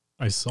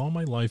I saw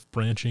my life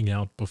branching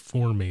out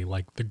before me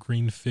like the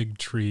green fig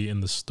tree in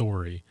the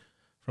story.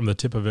 From the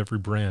tip of every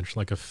branch,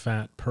 like a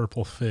fat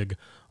purple fig,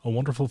 a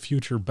wonderful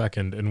future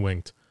beckoned and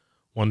winked.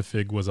 One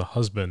fig was a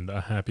husband,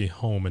 a happy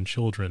home and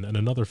children, and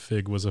another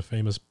fig was a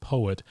famous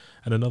poet,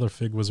 and another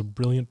fig was a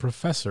brilliant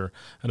professor,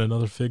 and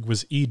another fig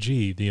was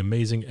E.G., the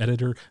amazing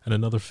editor, and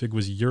another fig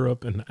was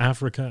Europe and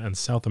Africa and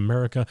South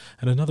America,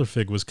 and another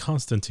fig was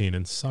Constantine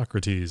and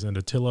Socrates and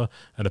Attila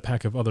and a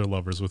pack of other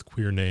lovers with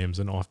queer names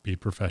and offbeat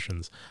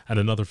professions, and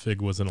another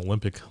fig was an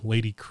Olympic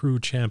lady crew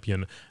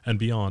champion, and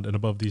beyond and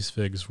above these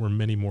figs were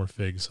many more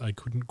figs I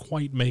couldn't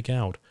quite make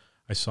out.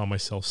 I saw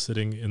myself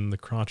sitting in the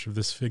crotch of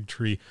this fig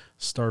tree,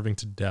 starving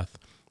to death,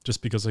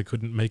 just because I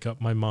couldn't make up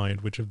my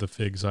mind which of the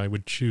figs I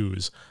would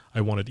choose.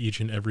 I wanted each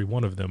and every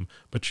one of them,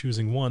 but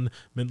choosing one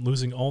meant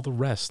losing all the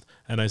rest,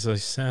 and as I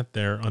sat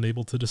there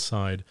unable to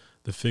decide,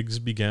 the figs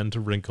began to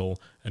wrinkle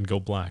and go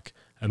black,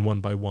 and one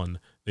by one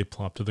they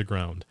plopped to the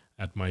ground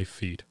at my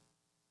feet.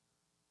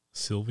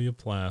 Sylvia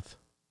Plath,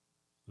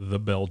 The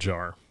Bell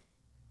Jar.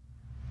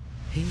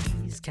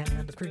 He's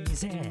kind of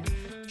crazy,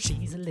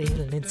 she's a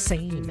little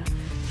insane.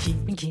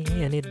 Keeping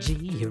Kenny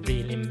G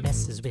really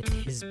messes with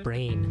his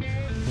brain.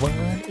 One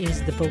is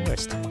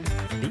divorced,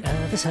 the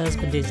other's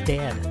husband is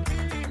dead.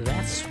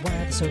 That's why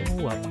they're so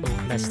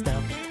both messed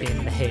up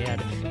in the head.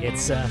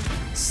 It's a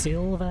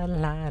Silver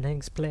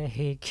Linings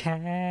Playcast.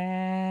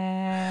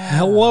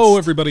 Hello,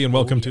 everybody, and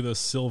welcome to the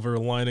Silver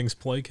Linings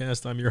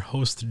Playcast. I'm your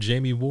host,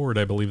 Jamie Ward.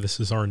 I believe this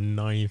is our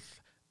 9th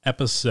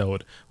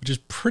episode, which is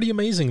pretty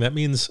amazing. That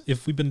means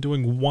if we've been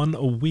doing one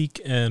a week,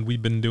 and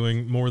we've been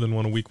doing more than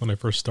one a week when I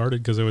first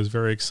started because I was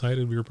very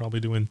excited, we were probably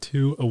doing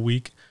 2 a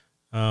week.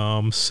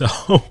 That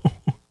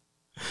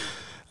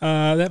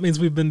means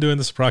we've been doing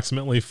this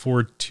approximately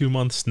for 2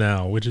 months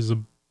now, which is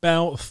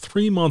about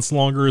 3 months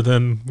longer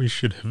than we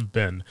should have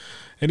been.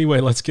 Anyway,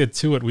 let's get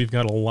to it. We've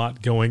got a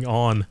lot going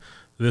on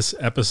this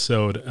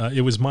episode.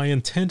 It was my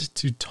intent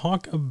to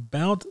talk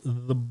about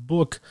the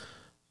book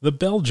The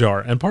Bell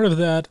Jar, and part of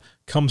that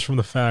comes from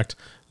the fact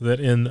that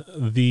in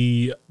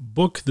the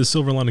book, The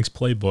Silver Linings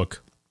Playbook,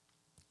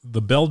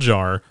 The Bell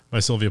Jar by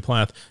Sylvia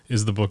Plath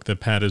is the book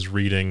that Pat is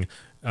reading,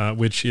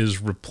 which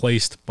is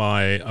replaced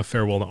by A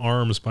Farewell to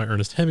Arms by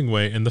Ernest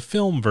Hemingway in the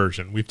film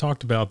version. We've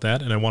talked about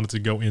that, and I wanted to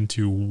go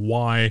into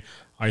why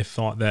I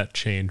thought that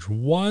change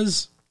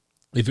was,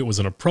 if it was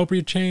an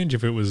appropriate change,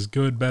 if it was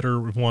good,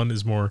 better, if one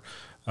is more.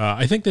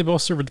 I think they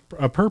both serve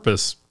a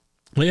purpose.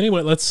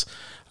 Anyway, let's.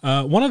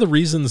 One of the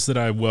reasons that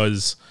I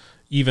was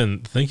even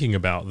thinking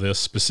about this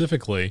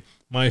specifically,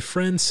 my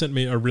friend sent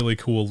me a really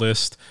cool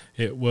list.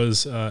 It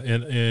was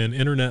an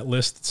internet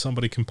list that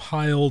somebody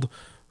compiled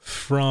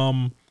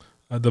from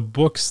the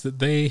books that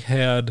they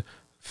had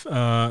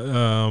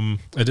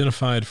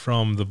identified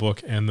from the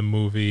book and the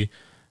movie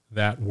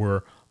that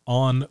were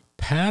on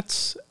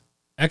Pat's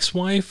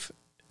ex-wife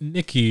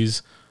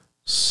Nikki's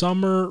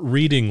summer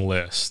reading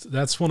list.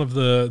 That's one of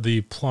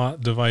the plot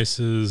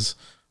devices,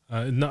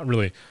 not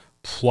really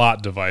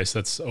plot device,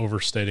 that's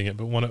overstating it,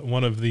 but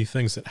one of the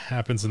things that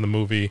happens in the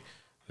movie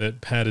that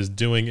Pat is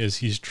doing is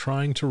he's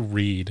trying to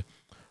read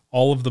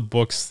all of the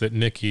books that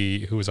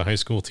Nikki, who is a high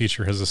school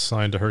teacher, has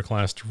assigned to her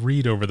class to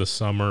read over the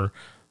summer,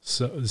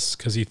 so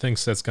because he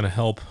thinks that's going to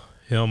help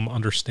him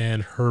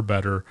understand her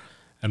better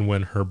and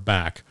win her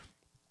back.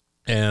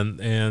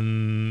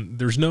 And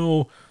there's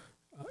no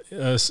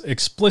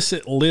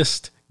explicit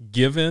list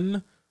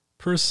given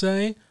per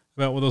se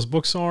about what those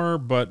books are,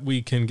 but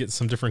we can get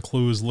some different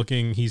clues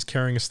looking. He's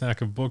carrying a stack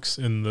of books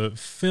in the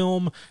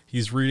film.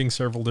 He's reading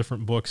several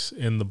different books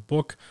in the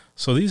book.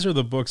 So these are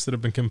the books that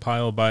have been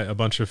compiled by a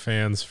bunch of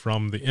fans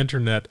from the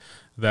internet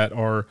that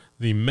are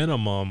the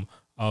minimum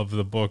of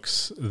the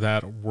books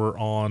that were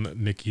on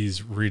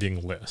Nikki's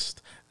reading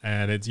list.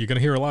 And you're going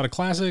to hear a lot of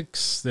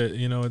classics that,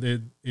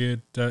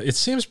 it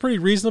seems pretty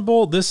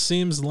reasonable. This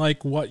seems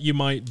like what you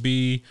might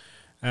be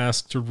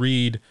asked to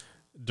read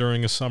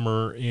during a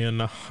summer in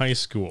high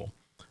school.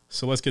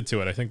 So let's get to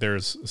it. I think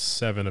there's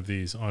 7 of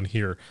these on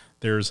here.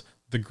 There's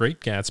The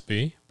Great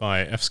Gatsby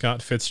by F.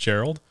 Scott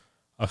Fitzgerald,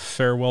 A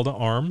Farewell to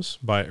Arms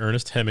by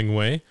Ernest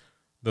Hemingway,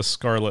 The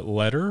Scarlet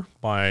Letter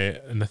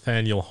by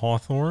Nathaniel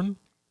Hawthorne,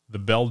 The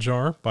Bell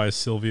Jar by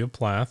Sylvia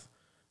Plath,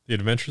 The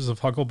Adventures of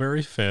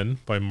Huckleberry Finn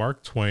by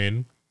Mark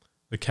Twain,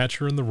 The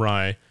Catcher in the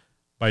Rye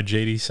by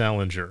J.D.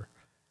 Salinger.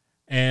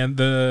 And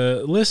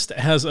the list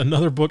has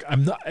another book.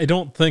 I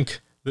don't think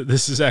that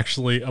this is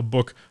actually a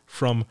book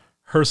from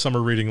her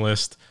summer reading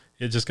list.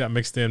 It just got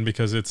mixed in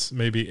because it's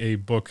maybe a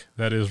book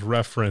that is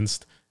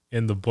referenced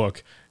in the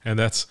book, and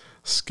that's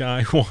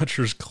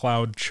Skywatcher's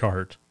Cloud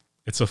Chart.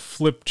 It's a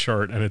flip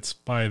chart, and it's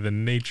by the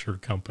Nature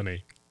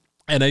Company.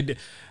 And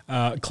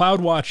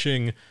cloud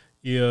watching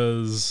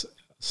is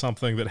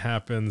something that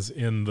happens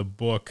in the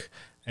book,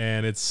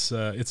 and it's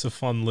a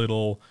fun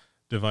little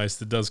device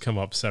that does come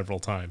up several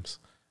times.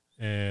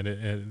 And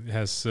it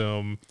has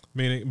some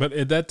meaning,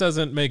 but that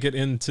doesn't make it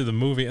into the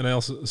movie. And I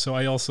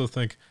also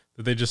think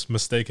that they just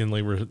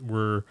mistakenly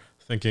were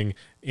thinking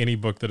any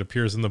book that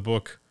appears in the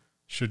book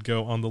should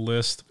go on the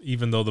list,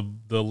 even though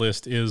the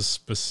list is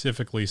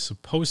specifically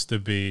supposed to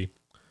be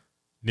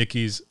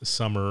Nikki's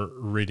summer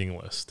reading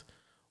list.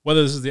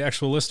 Whether this is the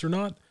actual list or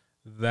not,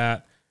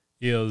 that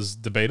is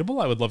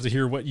debatable. I would love to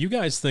hear what you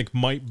guys think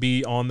might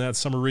be on that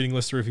summer reading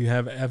list, or if you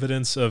have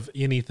evidence of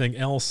anything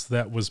else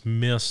that was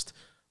missed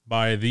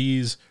by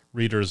these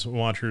readers,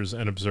 watchers,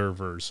 and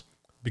observers.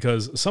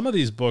 Because some of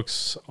these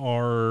books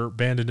are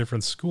banned in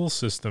different school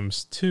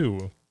systems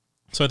too.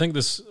 So I think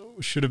this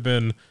should have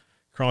been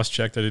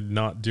cross-checked. I did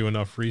not do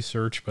enough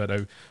research,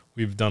 but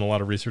we've done a lot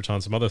of research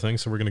on some other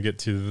things, so we're going to get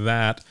to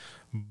that.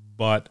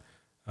 But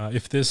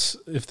if this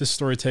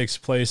story takes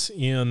place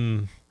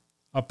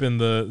up in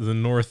the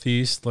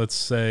Northeast, let's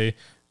say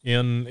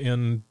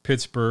in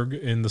Pittsburgh,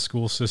 in the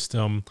school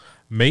system,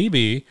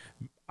 maybe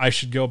I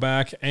should go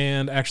back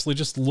and actually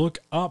just look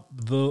up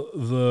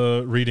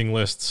the reading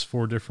lists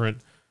for different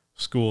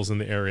schools in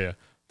the area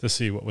to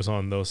see what was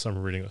on those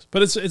summer reading lists.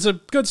 But it's a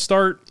good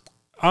start.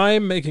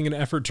 I'm making an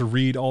effort to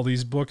read all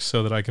these books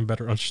so that I can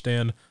better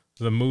understand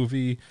the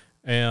movie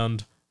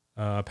and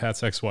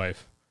Pat's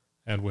ex-wife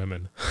and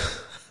women.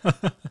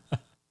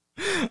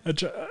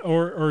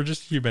 or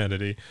just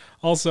humanity.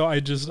 Also,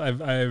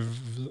 I've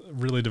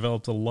really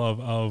developed a love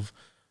of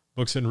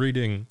books and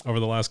reading over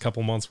the last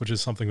couple months, which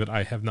is something that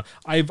I have not.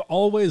 I've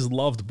always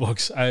loved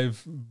books.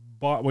 I've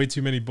bought way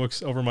too many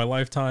books over my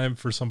lifetime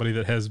for somebody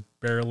that has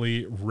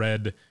barely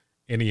read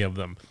any of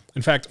them.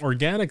 In fact,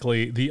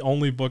 organically, the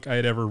only book I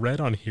had ever read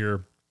on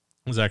here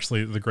was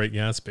actually The Great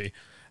Gatsby.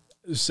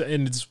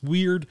 And it's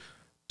weird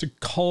to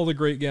call The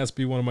Great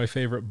Gatsby one of my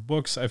favorite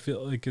books. I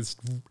feel like it's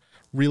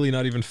really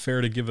not even fair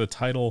to give the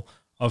title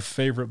of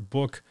favorite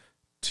book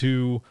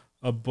to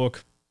a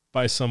book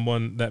by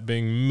someone, that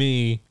being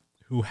me,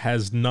 who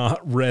has not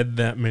read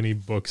that many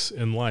books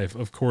in life.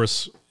 Of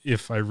course,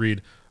 if I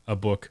read a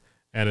book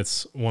and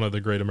it's one of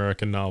the great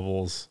American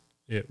novels,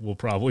 it will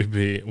probably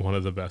be one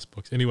of the best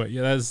books. Anyway,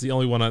 yeah, that's the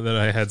only one that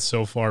I had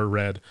so far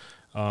read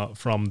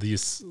from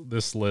this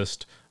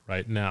list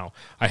right now.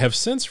 I have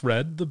since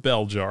read The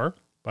Bell Jar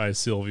by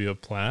Sylvia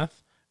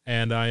Plath,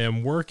 and I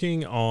am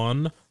working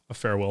on A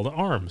Farewell to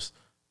Arms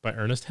by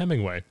Ernest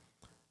Hemingway.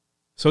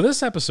 So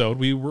this episode,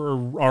 we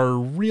are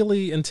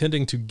really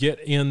intending to get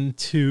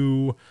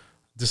into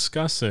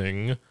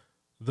discussing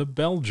The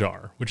Bell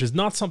Jar, which is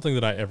not something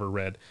that I ever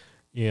read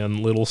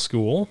in little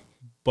school,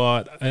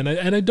 but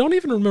I don't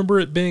even remember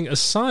it being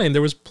assigned.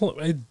 There was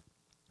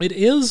it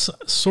is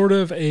sort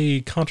of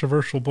a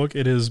controversial book.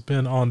 It has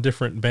been on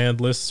different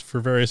banned lists for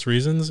various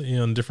reasons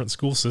in different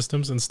school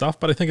systems and stuff,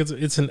 but I think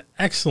it's an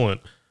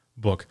excellent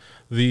book.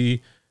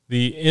 The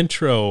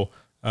intro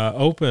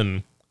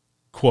open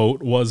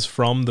quote was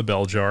from The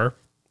Bell Jar,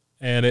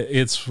 and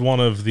it's one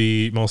of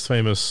the most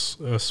famous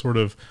sort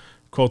of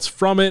quotes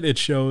from it. It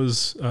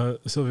shows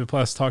Sylvia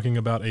Plath talking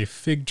about a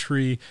fig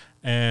tree,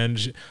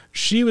 and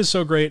she was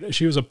so great.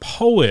 She was a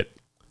poet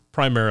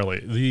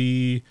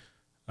primarily.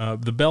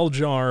 The Bell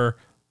Jar,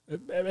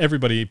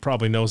 everybody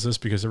probably knows this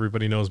because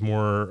everybody knows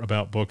more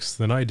about books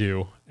than I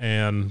do.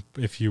 And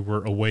if you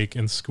were awake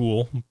in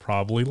school,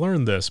 probably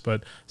learned this.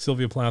 But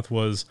Sylvia Plath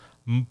was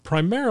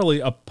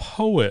primarily a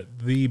poet.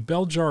 The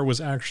Bell Jar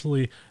was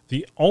actually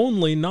the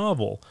only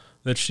novel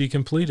that she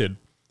completed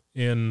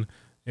in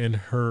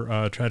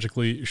her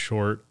tragically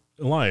short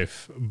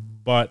life.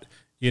 But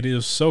it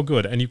is so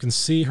good. And you can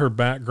see her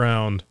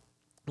background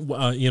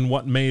in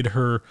what made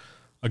her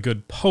a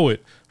good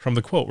poet from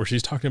the quote, where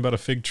she's talking about a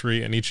fig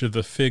tree, and each of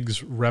the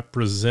figs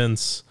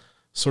represents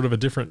sort of a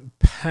different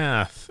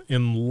path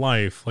in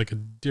life,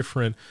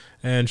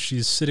 and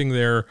she's sitting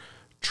there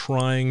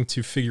trying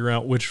to figure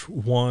out which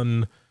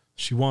one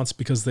she wants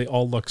because they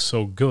all look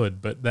so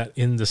good. But that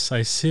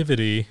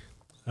indecisivity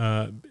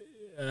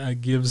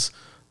gives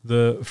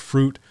the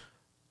fruit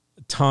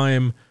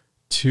time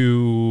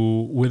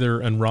to wither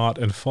and rot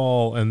and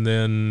fall, and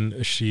then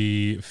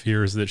she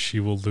fears that she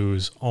will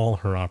lose all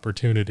her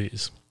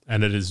opportunities.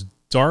 And it is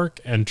dark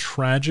and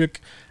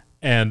tragic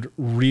and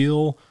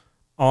real,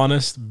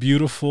 honest,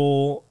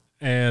 beautiful,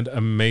 and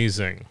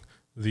amazing.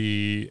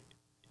 The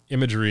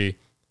imagery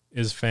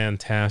is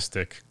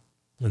fantastic.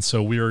 And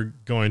so we are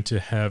going to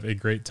have a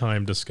great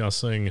time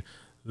discussing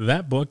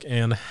that book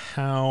and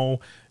how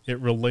it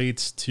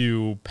relates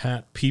to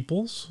Pat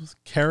Peoples'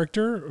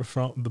 character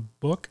from the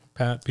book,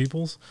 Pat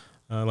Peoples.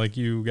 Like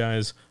you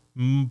guys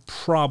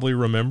probably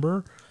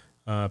remember,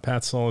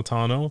 Pat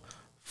Solitano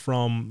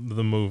from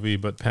the movie,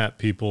 but Pat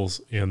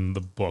Peoples in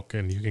the book.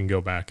 And you can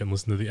go back and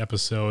listen to the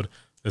episode.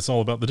 It's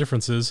all about the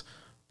differences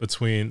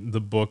between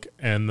the book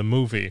and the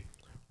movie.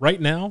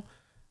 Right now,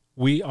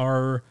 we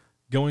are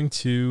going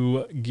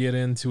to get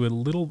into a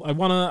little. I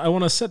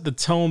want to set the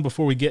tone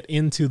before we get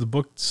into the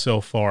book so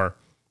far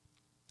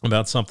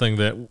about something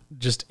that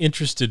just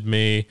interested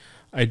me.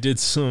 I did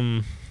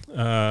some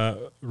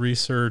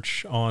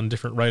research on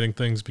different writing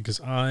things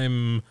because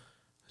I'm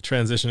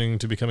transitioning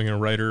to becoming a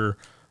writer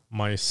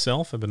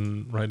myself. I've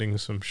been writing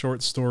some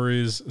short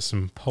stories,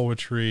 some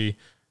poetry.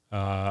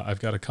 I've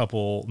got a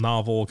couple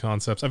novel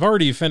concepts. I've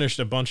already finished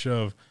a bunch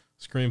of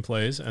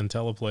screenplays and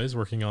teleplays,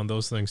 working on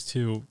those things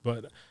too.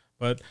 But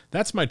But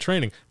that's my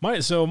training.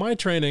 My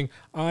training,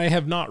 I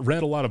have not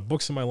read a lot of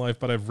books in my life,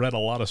 but I've read a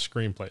lot of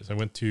screenplays. I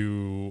went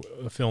to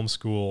a film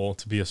school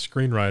to be a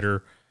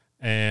screenwriter,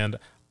 and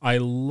I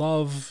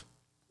love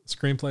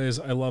screenplays.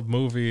 I love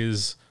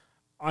movies.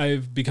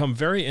 I've become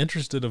very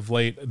interested of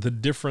late, the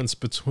difference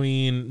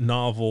between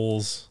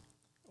novels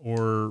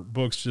or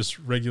books, just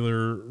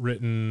regular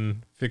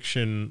written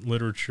fiction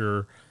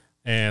literature,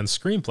 and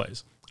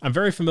screenplays. I'm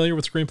very familiar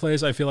with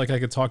screenplays. I feel like I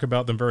could talk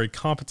about them very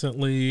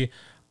competently.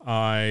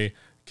 I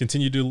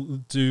continue to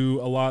do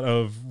a lot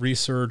of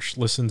research,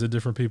 listen to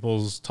different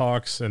people's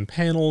talks and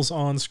panels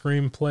on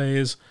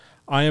screenplays.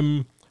 I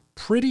am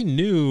pretty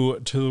new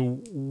to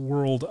the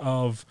world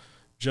of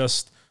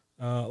just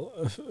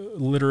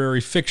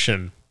literary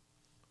fiction,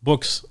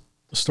 books,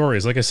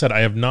 stories. Like I said, I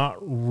have not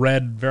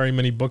read very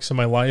many books in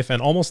my life,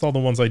 and almost all the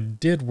ones I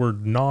did were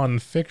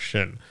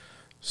nonfiction.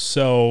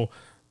 So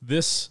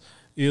this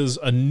is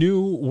a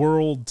new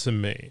world to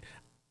me,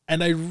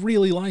 and I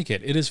really like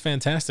it. It is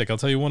fantastic. I'll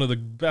tell you, one of the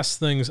best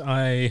things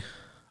I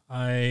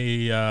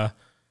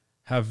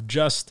have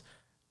just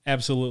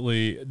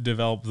absolutely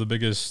developed the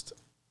biggest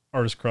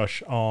artist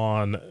crush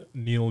on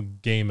Neil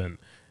Gaiman.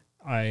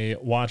 I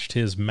watched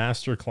his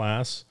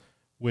masterclass,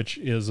 which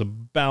is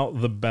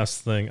about the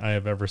best thing I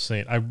have ever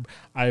seen.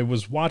 I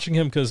was watching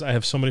him because I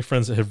have so many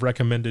friends that have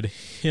recommended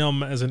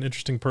him as an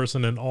interesting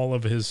person, and all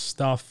of his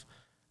stuff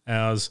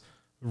as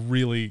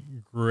really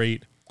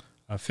great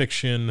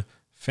fiction,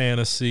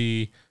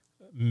 fantasy,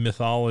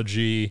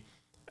 mythology.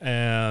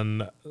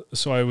 And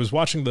so I was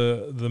watching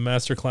the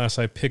masterclass.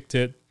 I picked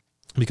it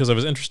because I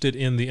was interested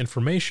in the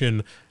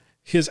information.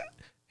 His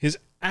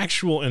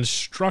actual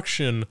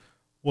instruction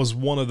was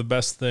one of the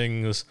best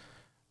things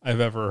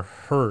I've ever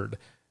heard.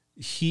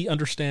 He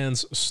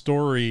understands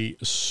story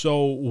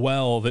so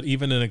well that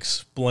even in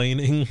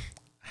explaining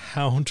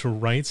how to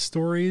write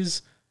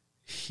stories,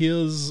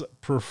 his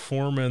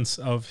performance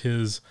of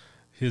his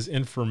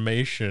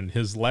information,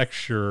 his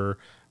lecture,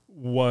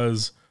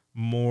 was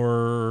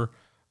more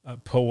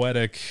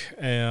poetic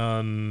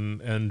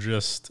and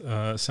just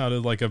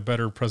sounded like a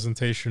better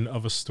presentation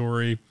of a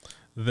story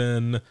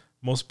than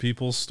most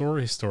people's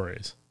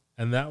stories.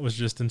 And that was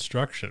just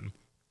instruction.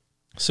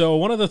 So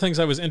one of the things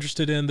I was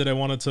interested in that I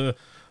wanted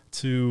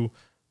to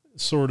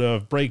sort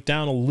of break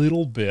down a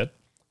little bit,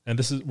 and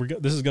this is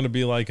going to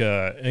be like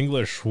a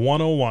English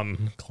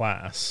 101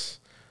 class,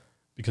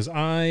 because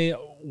I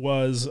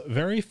was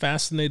very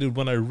fascinated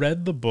when I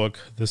read the book,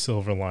 The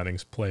Silver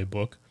Linings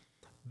Playbook,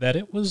 that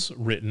it was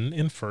written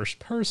in first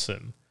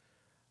person.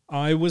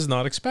 I was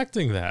not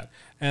expecting that.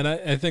 And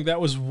I think that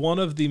was one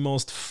of the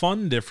most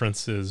fun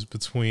differences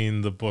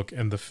between the book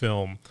and the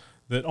film,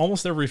 that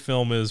almost every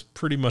film is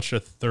pretty much a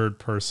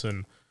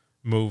third-person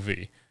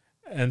movie.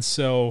 And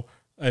so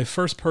a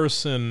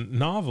first-person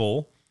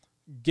novel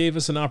gave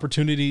us an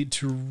opportunity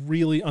to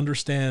really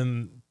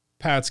understand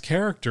Pat's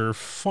character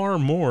far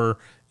more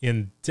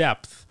in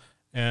depth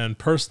and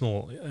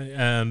personal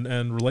and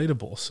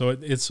relatable. So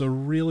it's a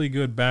really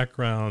good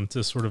background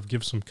to sort of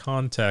give some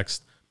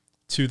context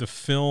to the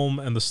film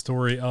and the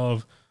story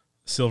of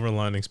Silver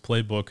Linings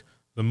Playbook,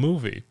 the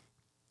movie.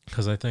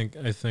 Because I think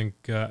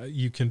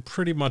you can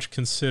pretty much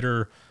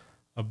consider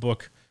a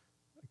book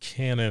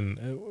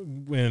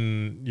canon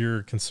when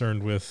you're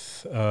concerned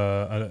with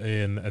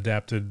an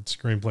adapted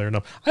screenplay or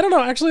no. I don't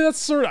know. Actually, that's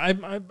sort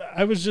of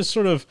I was just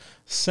sort of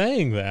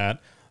saying that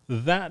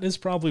is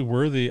probably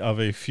worthy of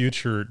a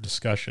future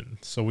discussion.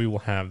 So we will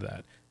have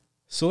that.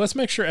 So let's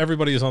make sure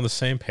everybody is on the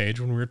same page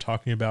when we're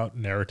talking about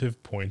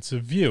narrative points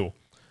of view.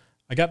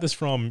 I got this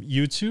from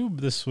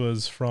YouTube. This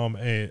was from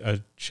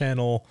a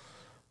channel,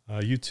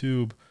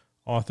 YouTube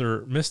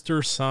author,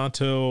 Mr.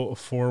 Santo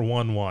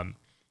 411.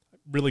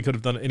 Really could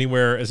have done it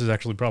anywhere. This is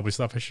actually probably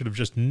stuff I should have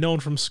just known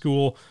from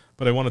school,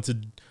 but I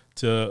wanted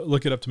to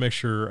look it up to make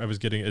sure I was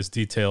getting as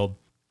detailed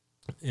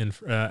and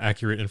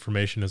accurate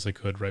information as I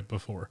could right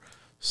before.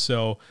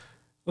 So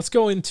let's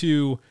go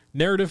into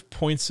narrative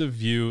points of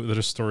view that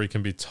a story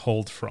can be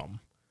told from.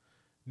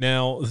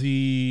 Now,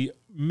 the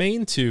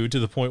main two, to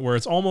the point where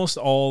it's almost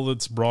all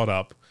that's brought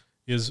up,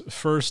 is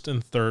first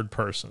and third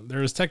person.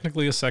 There is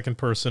technically a second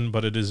person,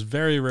 but it is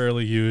very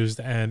rarely used,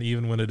 and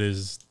even when it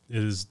is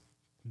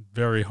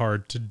very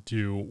hard to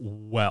do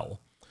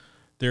well.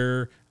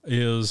 There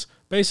is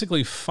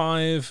basically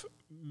 5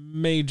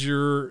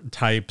 major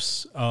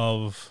types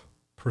of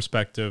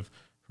perspective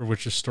for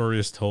which a story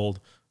is told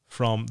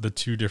from the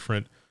 2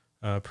 different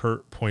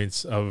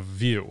points of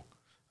view,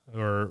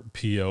 or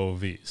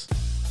POVs.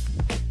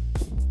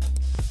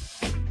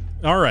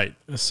 All right,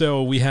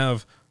 so we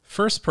have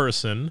first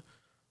person,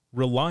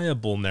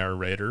 reliable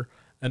narrator,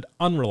 and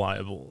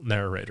unreliable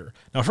narrator.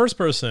 Now, first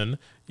person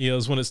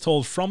is when it's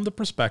told from the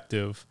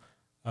perspective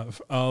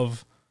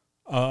of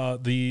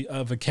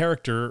a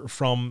character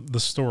from the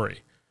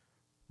story,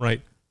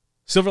 right?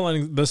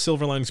 The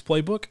Silver Linings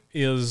Playbook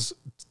is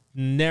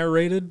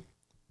narrated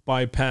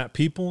by Pat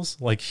Peoples,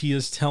 like he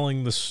is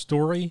telling the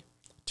story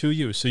to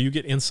you. So you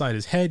get inside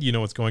his head, you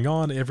know what's going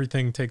on,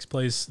 everything takes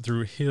place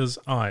through his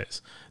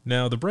eyes.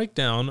 Now the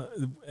breakdown,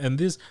 and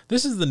this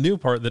is the new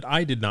part that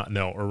I did not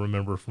know or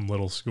remember from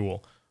little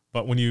school,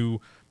 but when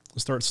you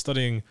start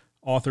studying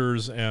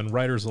authors and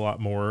writers a lot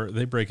more,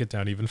 they break it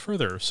down even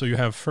further. So you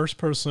have first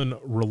person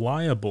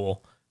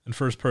reliable and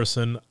first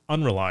person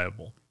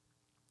unreliable.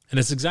 And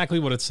it's exactly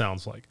what it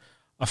sounds like.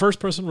 A first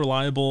person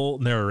reliable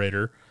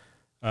narrator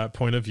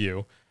point of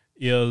view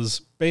is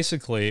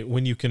basically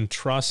when you can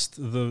trust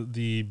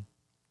the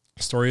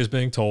story is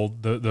being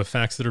told, the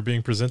facts that are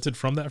being presented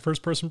from that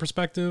first person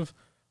perspective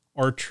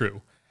are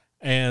true.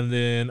 And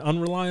then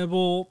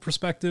unreliable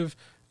perspective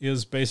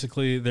is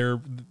basically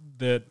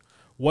that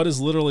what is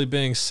literally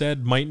being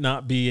said might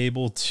not be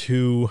able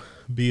to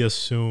be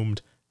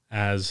assumed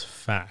as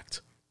fact.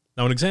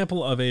 Now, an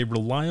example of a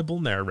reliable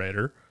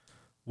narrator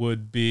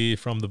would be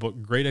from the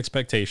book Great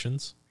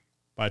Expectations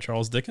by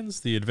Charles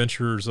Dickens, The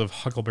Adventures of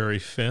Huckleberry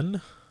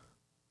Finn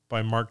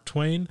by Mark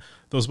Twain.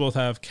 Those both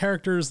have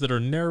characters that are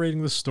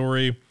narrating the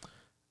story,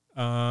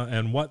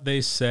 and what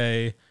they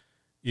say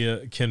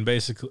can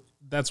basically,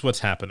 that's what's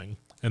happening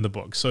in the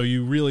book. So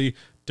you really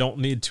don't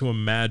need to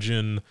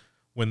imagine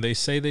when they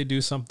say they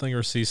do something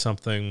or see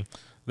something,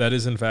 that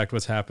is in fact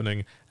what's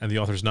happening, and the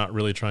author's not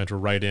really trying to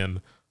write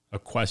in a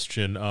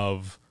question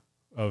of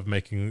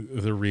making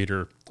the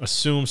reader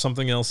assume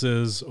something else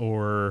is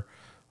or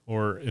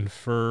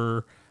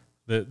infer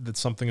that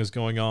something is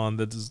going on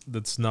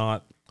that's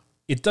not.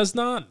 It does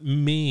not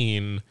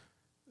mean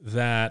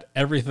that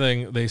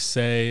everything they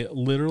say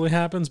literally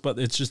happens, but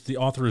it's just the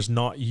author is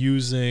not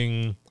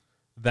using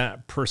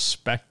that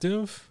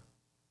perspective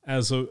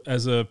as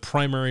a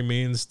primary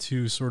means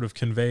to sort of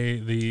convey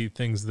the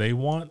things they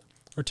want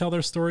or tell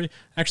their story.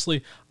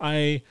 Actually,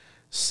 I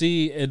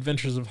see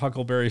Adventures of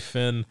Huckleberry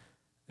Finn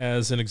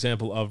as an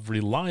example of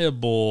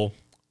reliable,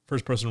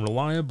 first-person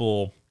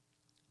reliable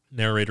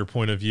narrator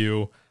point of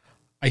view.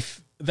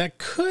 That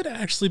could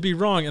actually be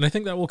wrong, and I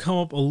think that will come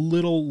up a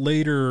little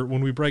later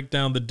when we break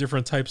down the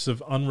different types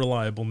of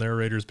unreliable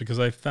narrators, because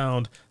I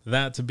found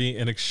that to be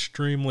an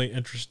extremely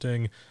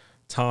interesting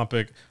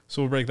topic.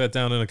 So we'll break that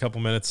down in a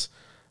couple minutes.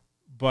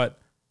 But,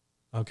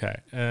 okay,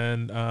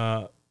 and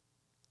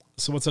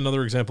so what's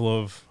another example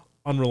of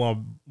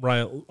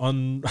unreliable?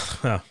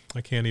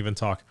 I can't even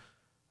talk.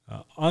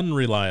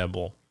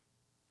 Unreliable.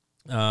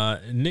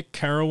 Nick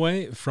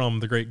Carraway from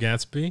The Great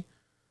Gatsby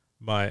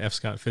by F.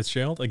 Scott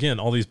Fitzgerald. Again,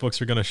 all these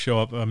books are going to show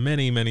up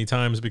many, many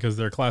times because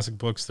they're classic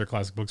books. They're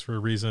classic books for a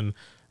reason,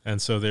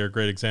 and so they're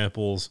great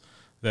examples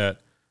that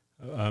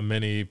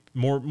many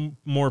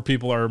more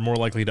people are more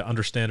likely to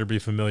understand or be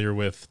familiar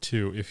with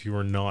too if you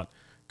are not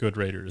good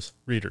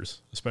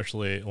readers,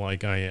 especially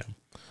like I am.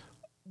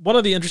 One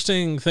of the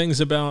interesting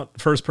things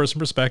about first-person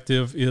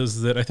perspective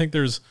is that I think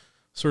there's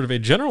sort of a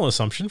general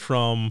assumption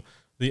from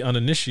the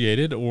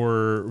uninitiated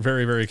or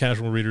very, very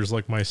casual readers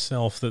like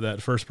myself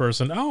that first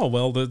person,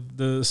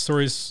 the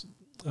story's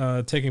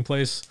taking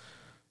place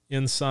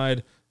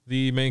inside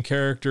the main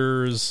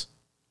character's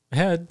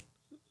head.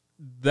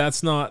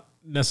 That's not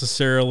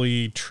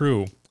necessarily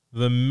true.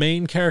 The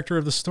main character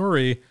of the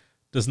story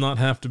does not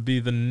have to be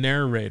the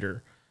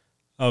narrator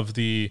of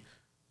the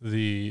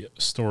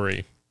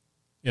story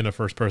in a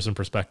first-person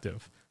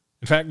perspective.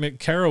 In fact, Nick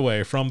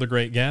Carraway from The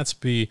Great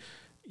Gatsby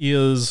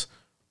is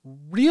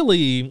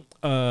really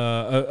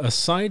a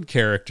side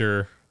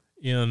character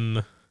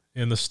in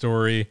the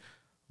story,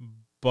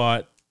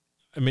 but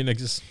I mean,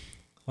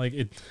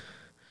 it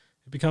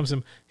becomes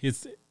him.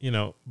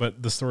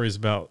 But the story is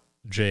about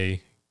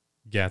Jay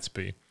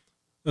Gatsby.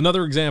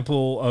 Another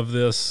example of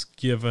this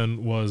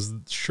given was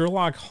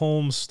Sherlock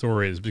Holmes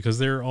stories, because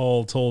they're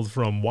all told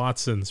from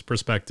Watson's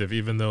perspective,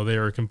 even though they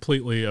are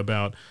completely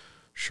about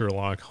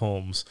Sherlock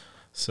Holmes.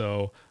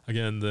 So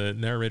again, the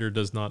narrator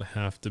does not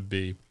have to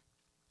be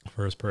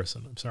first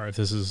person. I'm sorry if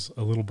this is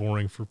a little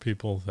boring for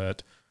people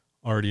that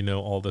already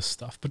know all this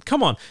stuff, but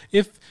come on,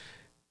 if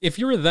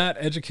you're that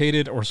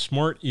educated or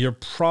smart, you're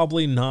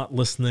probably not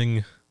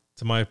listening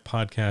to my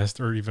podcast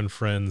or even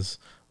Friends,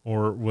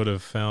 or would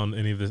have found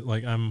any of this.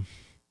 Like I'm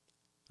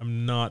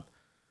not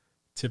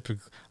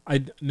typical. I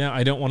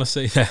don't want to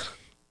say that.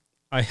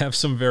 I have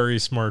some very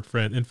smart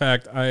friends. In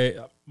fact,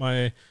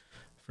 my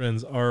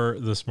friends are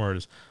the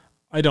smartest.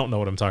 I don't know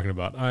what I'm talking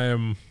about. I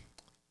am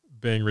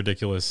being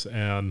ridiculous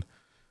and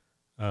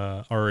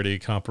already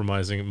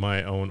compromising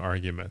my own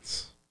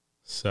arguments.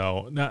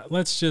 So now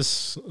let's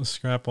just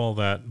scrap all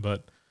that,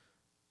 but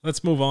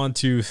let's move on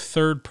to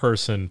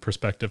third-person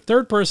perspective.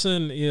 Third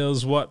person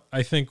is what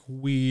I think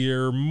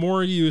we're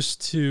more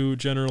used to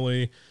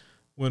generally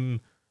when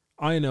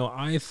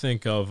I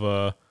think of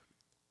a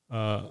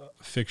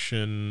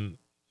fiction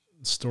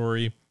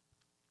story,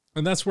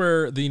 and that's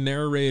where the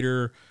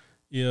narrator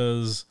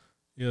is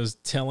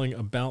telling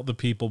about the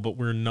people, but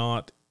we're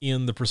not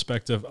in the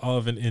perspective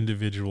of an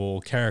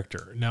individual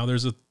character. Now,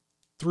 there's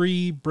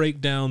 3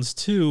 breakdowns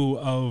too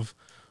of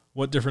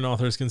what different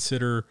authors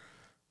consider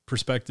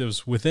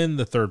perspectives within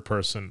the third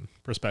person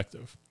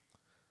perspective,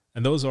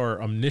 and those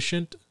are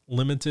omniscient,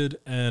 limited,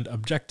 and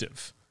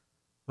objective,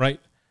 right?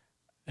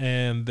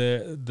 And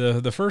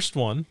the first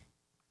one,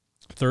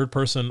 third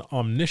person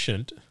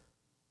omniscient,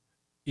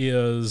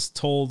 is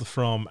told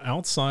from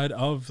outside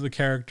of the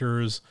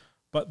characters,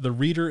 but the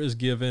reader is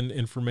given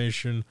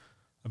information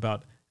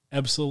about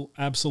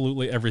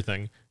absolutely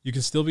everything. You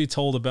can still be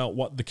told about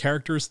what the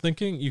character is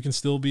thinking. You can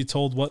still be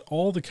told what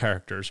all the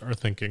characters are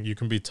thinking. You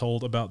can be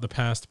told about the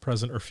past,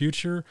 present, or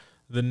future.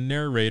 The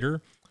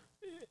narrator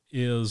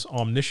is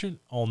omniscient,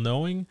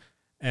 all-knowing,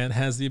 and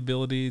has the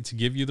ability to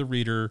give you, the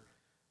reader,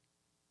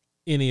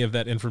 any of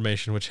that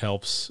information which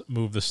helps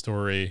move the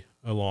story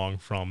along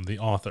from the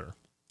author.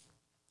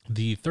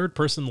 The third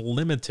person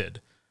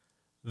limited,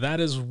 that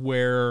is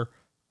where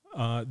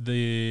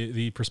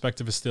the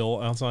perspective is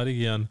still outside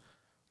again,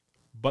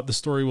 but the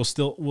story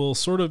will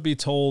sort of be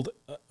told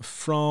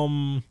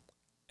from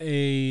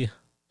a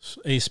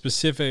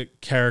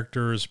specific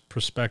character's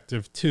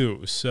perspective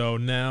too. So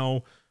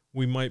now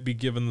we might be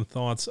given the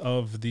thoughts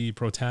of the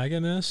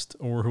protagonist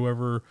or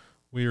whoever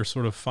we are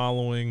sort of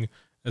following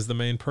as the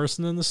main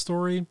person in the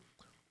story,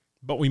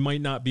 but we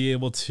might not be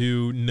able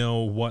to know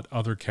what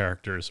other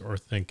characters are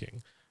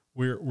thinking.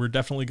 We're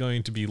definitely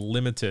going to be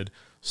limited.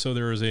 So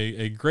there is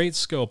a great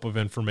scope of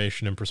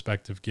information and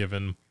perspective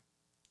given,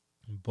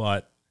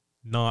 but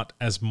not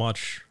as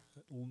much,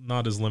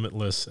 not as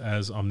limitless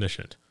as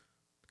omniscient,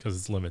 because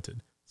it's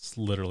limited. It's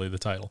literally the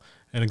title.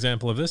 An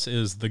example of this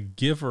is The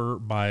Giver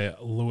by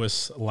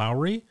Lewis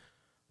Lowry,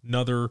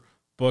 another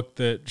book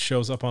that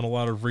shows up on a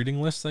lot of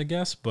reading lists, I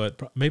guess,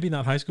 but maybe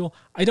not high school.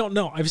 I don't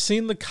know. I've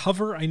seen the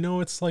cover. I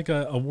know it's like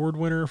a award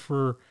winner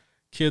for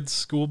kids'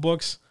 school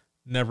books.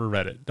 Never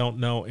read it. Don't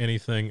know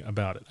anything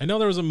about it. I know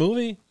there was a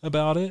movie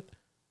about it,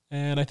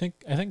 and I think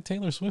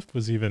Taylor Swift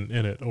was even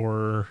in it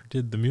or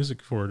did the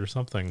music for it or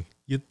something.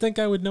 You'd think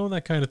I would know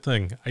that kind of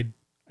thing.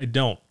 I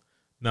don't.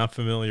 Not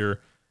familiar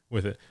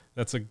with it.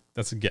 That's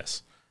a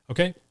guess.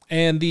 Okay?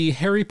 And the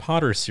Harry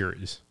Potter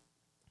series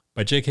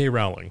by J.K.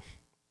 Rowling.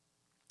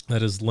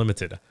 That is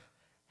limited.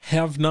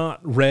 Have not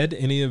read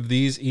any of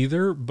these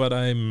either, but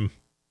I'm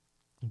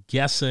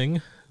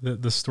guessing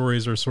that the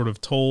stories are sort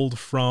of told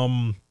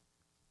from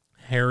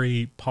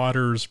Harry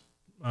Potter's,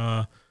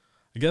 I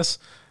guess,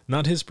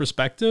 not his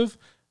perspective,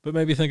 but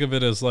maybe think of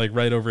it as like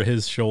right over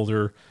his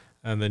shoulder,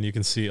 and then you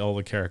can see all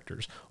the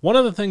characters. One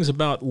of the things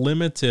about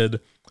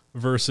limited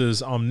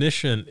versus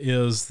omniscient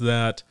is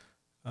that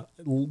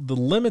the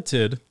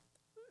limited,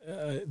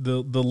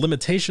 the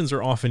limitations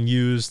are often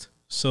used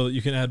so that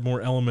you can add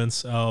more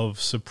elements of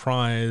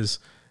surprise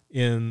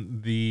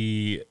in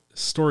the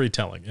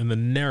storytelling, in the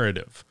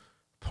narrative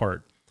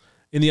part.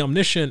 In the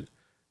omniscient,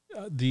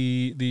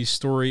 the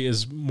story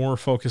is more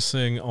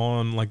focusing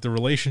on like the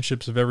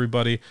relationships of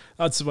everybody.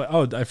 I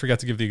forgot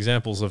to give the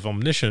examples of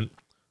omniscient.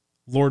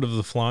 Lord of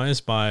the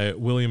Flies by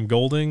William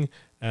Golding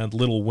and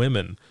Little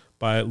Women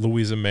by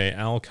Louisa May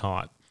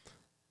Alcott.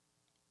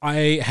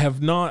 I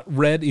have not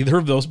read either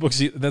of those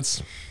books.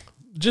 That's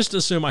just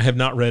assume I have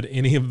not read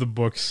any of the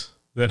books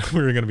that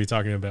we're going to be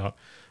talking about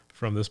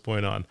from this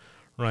point on,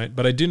 right?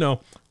 But I do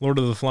know Lord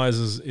of the Flies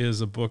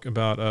is a book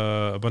about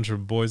a bunch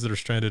of boys that are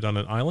stranded on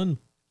an island.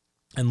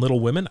 And Little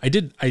Women, I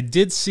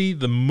did see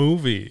the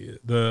movie,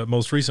 the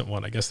most recent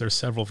one. I guess there's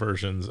several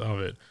versions of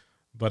it,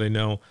 but I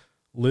know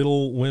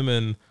Little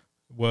Women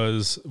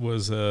was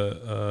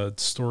a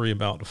story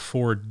about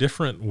 4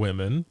 different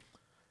women,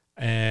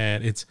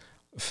 and it's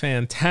a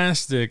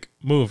fantastic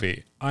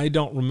movie. I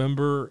don't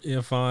remember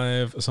if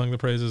I've sung the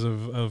praises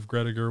of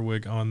Greta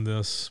Gerwig on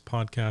this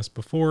podcast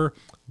before,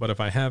 but if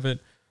I haven't,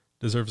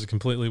 deserves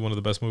completely one of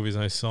the best movies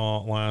I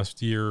saw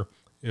last year,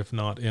 if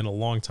not in a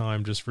long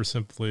time, just for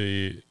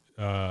simply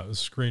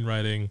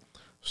screenwriting,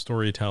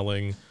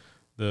 storytelling.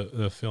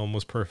 The film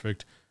was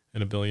perfect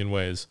in a billion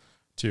ways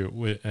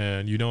too,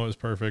 and it was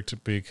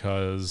perfect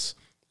because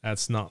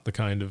that's not the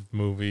kind of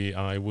movie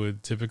I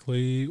would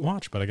typically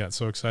watch, but I got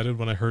so excited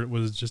when I heard it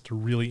was just a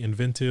really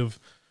inventive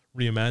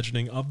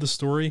reimagining of the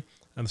story,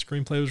 and the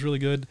screenplay was really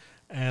good,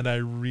 and I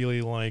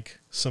really like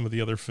some of the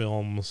other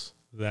films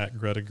that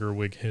Greta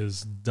Gerwig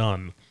has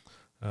done.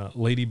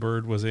 Lady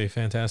Bird was a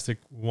fantastic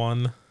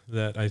one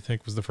that I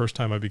think was the first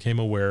time I became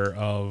aware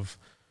of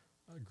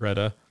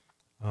Greta.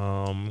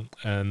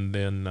 And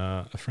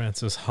then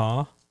Frances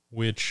Ha,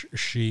 which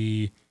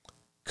she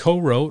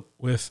co-wrote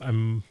with,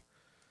 I'm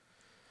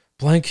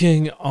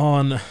blanking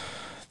on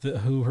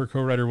who her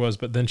co-writer was,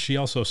 but then she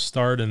also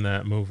starred in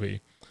that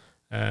movie.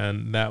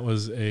 And that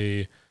was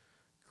a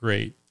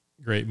great,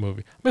 great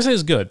movie. I'm going to say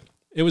it's good.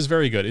 It was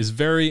very good. It's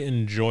very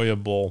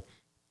enjoyable.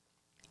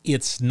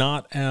 It's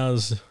not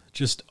as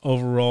just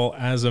overall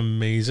as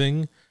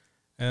amazing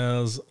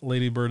as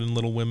Lady Bird and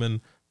Little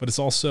Women, but it's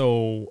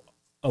also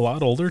a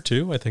lot older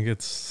too. I think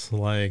it's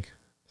like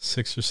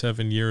 6 or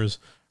 7 years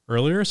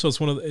earlier. So it's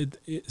one of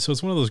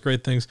those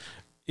great things.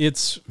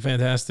 It's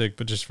fantastic,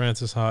 but just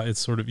Frances Ha, it's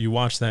sort of, you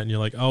watch that and you're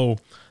like, oh,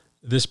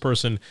 this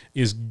person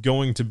is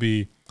going to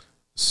be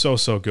so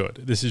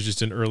good. This is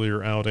just an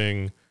earlier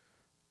outing.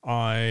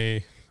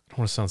 I don't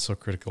want to sound so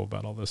critical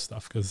about all this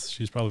stuff because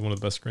she's probably one of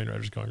the best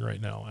screenwriters going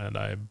right now, and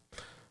I'm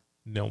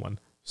no one.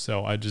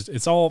 So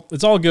it's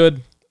all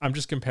good. I'm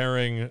just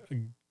comparing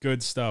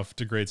good stuff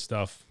to great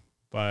stuff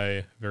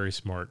by very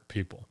smart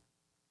people.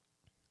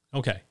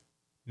 Okay.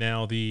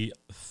 Now, the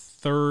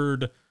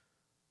third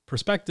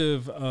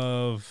perspective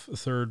of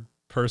third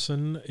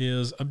person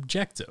is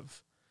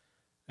objective.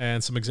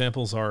 And some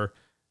examples are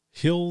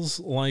Hills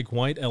Like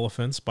White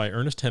Elephants by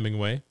Ernest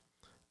Hemingway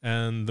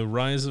and The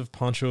Rise of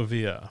Pancho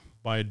Villa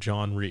by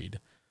John Reed.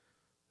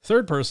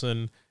 Third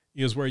person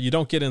is where you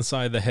don't get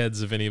inside the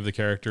heads of any of the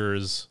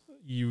characters.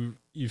 You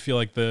feel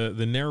like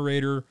the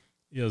narrator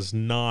is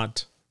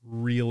not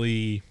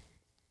really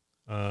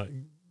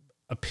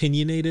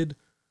opinionated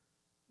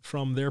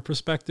from their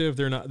perspective.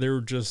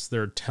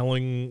 They're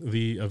telling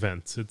the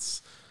events.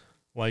 It's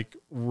like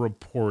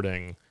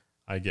reporting,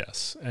 I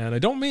guess. And I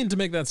don't mean to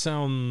make that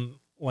sound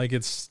like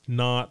it's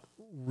not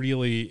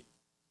really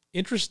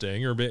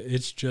interesting, or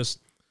it's just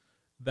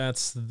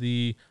that's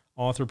the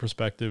author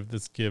perspective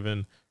that's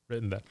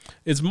written that.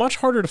 It's much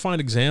harder to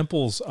find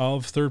examples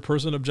of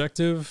third-person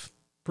objective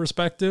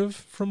perspective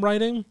from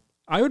writing.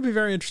 I would be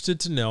very interested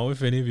to know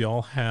if any of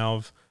y'all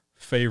have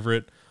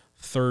favorite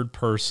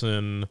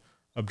third-person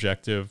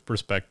objective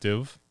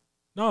perspective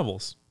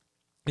novels.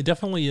 It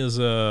definitely is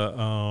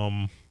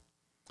when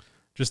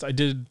I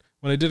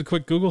did a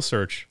quick Google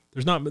search,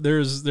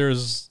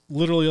 there's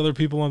literally other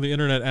people on the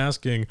internet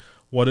asking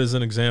what is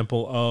an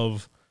example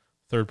of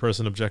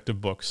third-person objective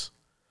books.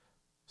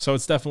 So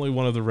it's definitely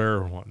one of the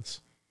rarer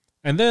ones.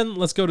 And then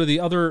let's go to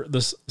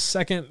the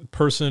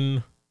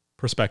second-person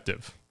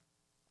perspective,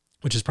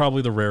 which is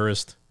probably the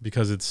rarest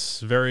because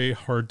it's very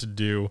hard to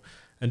do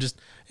and just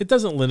it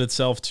doesn't lend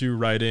itself to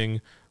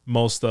writing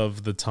most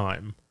of the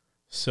time.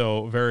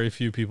 So very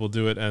few people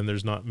do it, and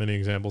there's not many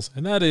examples.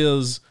 And that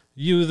is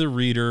we the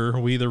reader,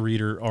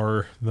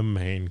 are the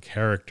main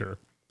character.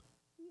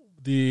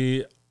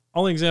 The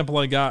only example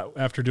I got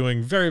after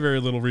doing very, very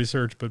little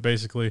research, but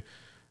basically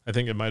I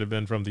think it might have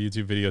been from the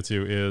YouTube video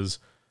too, is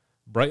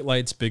Bright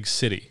Lights, Big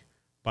City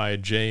by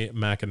Jay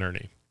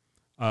McInerney.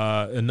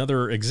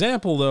 Another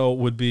example, though,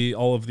 would be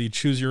all of the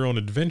Choose Your Own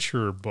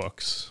Adventure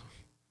books,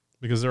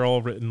 because they're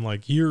all written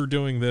like, you're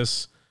doing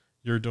this,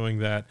 you're doing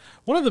that.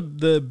 One of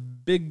the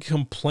big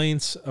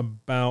complaints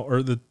about,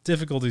 or the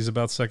difficulties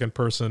about second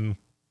person,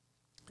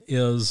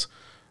 is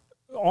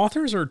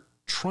authors are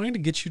trying to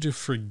get you to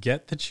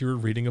forget that you're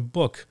reading a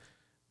book.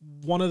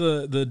 One of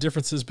the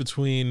differences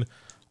between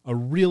a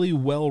really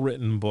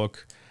well-written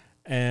book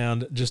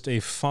and just a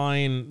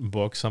fine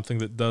book, something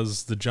that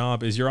does the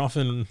job, is you're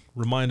often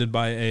reminded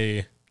by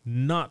a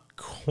not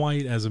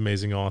quite as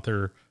amazing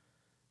author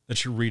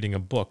that you're reading a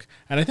book.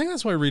 And I think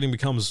that's why reading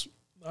becomes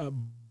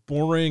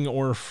boring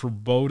or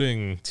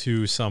foreboding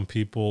to some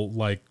people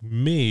like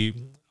me.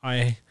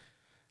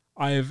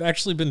 I've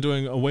actually been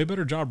doing a way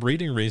better job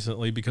reading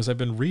recently because I've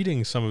been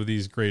reading some of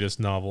these greatest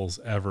novels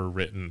ever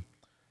written.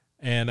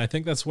 And I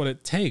think that's what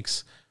it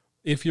takes.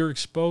 If you're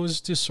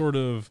exposed to sort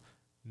of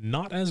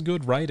not as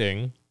good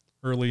writing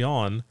early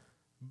on,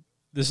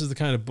 this is the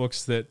kind of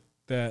books that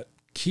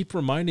keep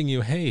reminding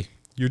you, hey,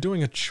 you're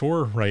doing a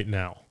chore right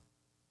now.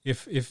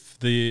 If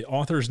the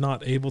author's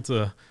not able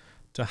to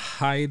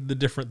hide the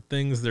different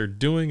things they're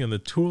doing and the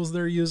tools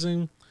they're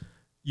using,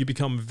 you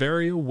become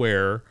very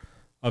aware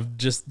of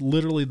just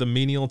literally the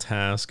menial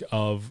task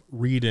of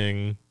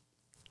reading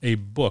a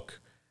book.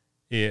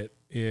 It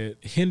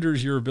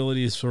hinders your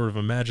ability to sort of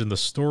imagine the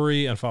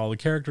story and follow the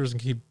characters and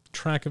keep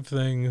track of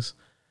things.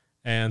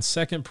 And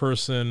second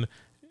person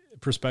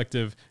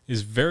perspective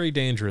is very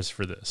dangerous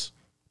for this,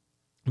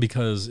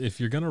 because if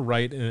you're going to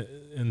write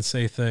and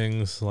say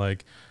things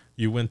like,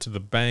 you went to the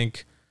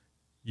bank,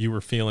 you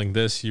were feeling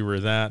this, you were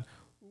that,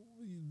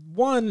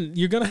 one,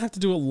 you're going to have to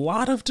do a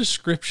lot of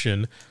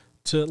description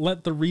to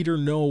let the reader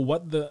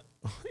know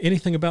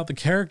anything about the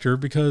character,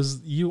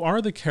 because you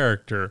are the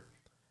character.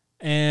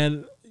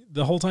 And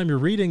the whole time you're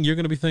reading, you're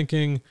going to be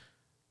thinking,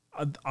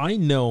 I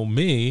know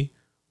me.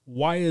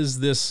 Why is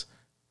this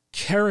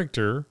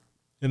character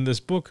in this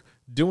book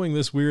doing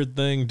this weird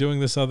thing, doing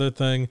this other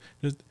thing?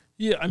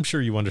 Yeah, I'm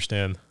sure you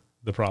understand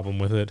the problem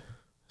with it.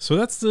 So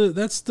that's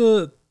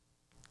the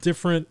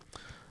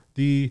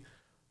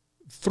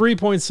 3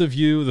 points of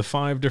view, the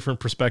 5 different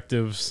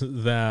perspectives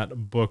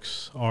that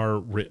books are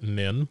written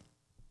in.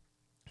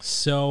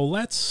 So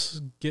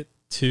let's get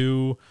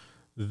to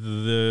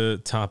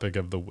the topic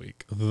of the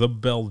week, The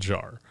Bell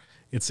Jar.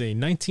 It's a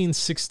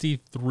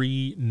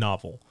 1963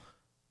 novel.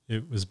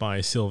 It was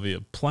by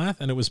Sylvia Plath,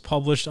 and it was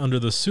published under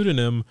the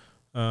pseudonym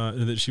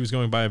that she was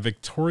going by,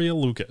 Victoria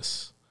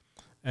Lucas.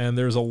 And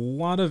there's a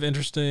lot of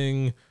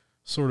interesting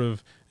sort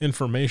of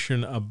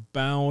information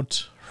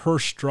about her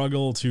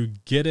struggle to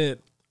get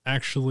it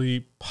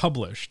actually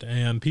published.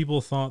 And people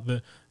thought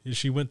that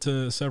she went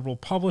to several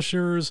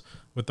publishers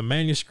with the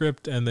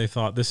manuscript, and they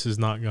thought this is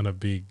not going to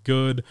be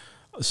good.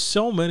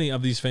 So many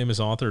of these famous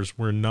authors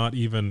were not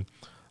even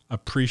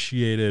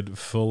appreciated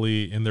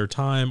fully in their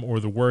time, or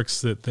the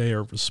works that they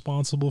are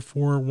responsible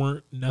for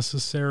weren't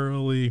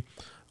necessarily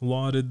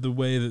lauded the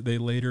way that they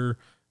later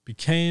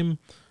became,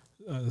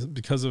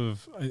 because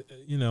of,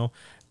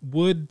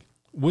 would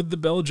The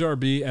Bell Jar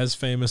be as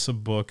famous a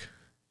book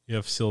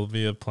if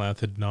Sylvia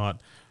Plath had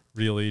not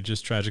really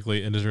just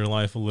tragically ended her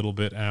life a little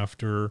bit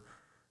after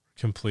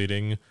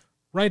completing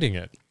writing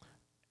it.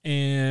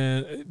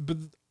 But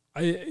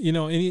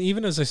and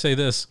even as I say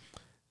this,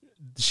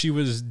 she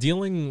was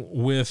dealing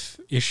with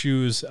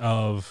issues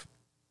of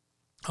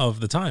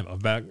the time,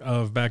 of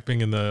back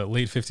being in the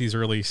late 50s,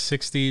 early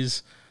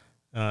 60s.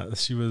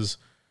 She was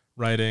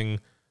writing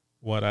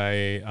what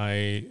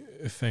I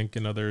think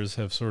and others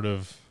have sort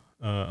of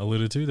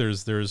alluded to.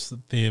 There's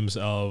themes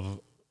of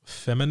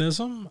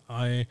feminism.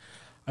 I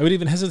would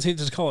even hesitate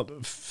to call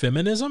it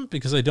feminism,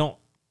 because I don't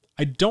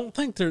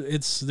think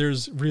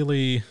there's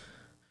really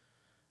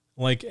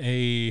like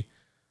a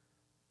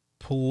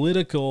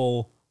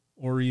political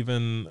or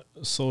even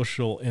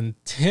social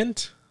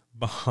intent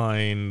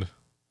behind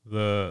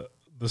the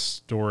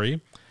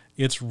story.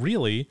 It's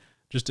really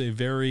just a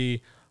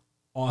very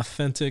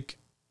authentic,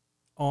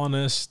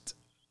 honest,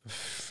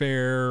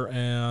 fair,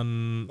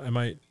 and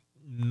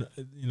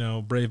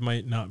brave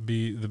might not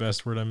be the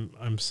best word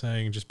I'm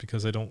saying, just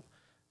because I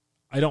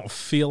don't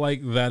feel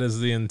like that is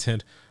the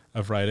intent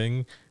of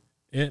writing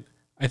it.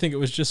 I think it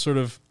was just sort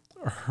of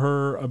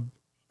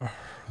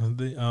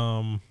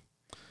the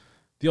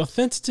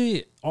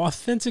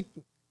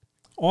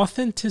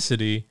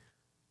authenticity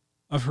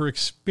of her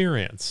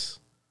experience,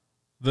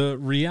 the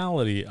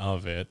reality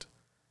of it,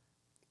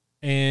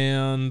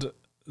 and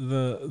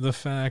the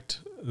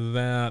fact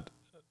that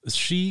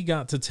she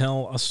got to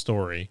tell a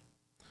story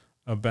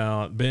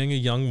about being a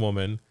young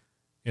woman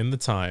in the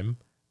time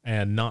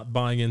and not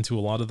buying into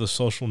a lot of the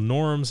social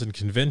norms and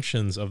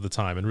conventions of the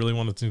time, and really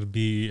wanted to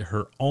be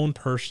her own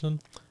person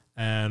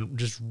and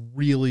just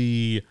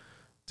really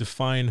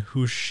define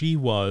who she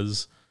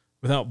was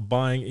without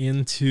buying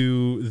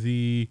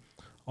into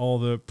all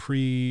the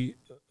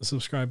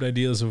pre-subscribed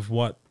ideas of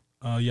what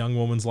a young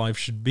woman's life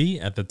should be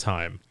at the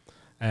time.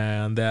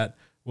 And that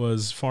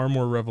was far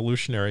more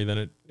revolutionary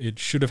than it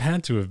should have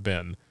had to have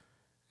been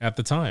at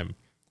the time.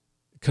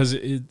 Because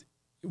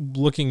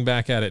looking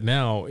back at it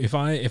now, if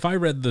I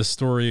read the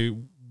story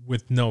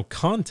with no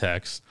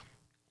context,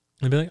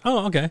 I'd be like,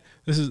 oh, okay,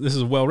 this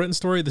is a well-written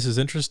story, this is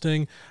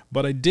interesting.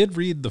 But I did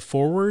read the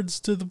forewords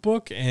to the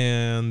book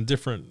and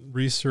different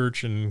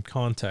research and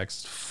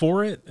context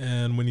for it.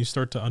 And when you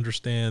start to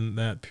understand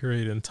that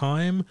period in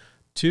time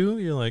too,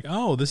 you're like,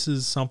 oh, this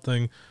is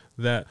something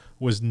that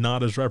was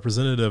not as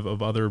representative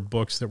of other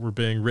books that were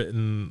being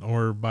written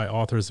or by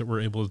authors that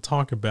were able to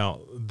talk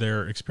about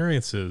their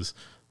experiences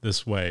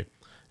this way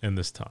in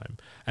this time.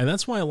 And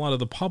that's why a lot of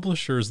the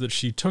publishers that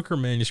she took her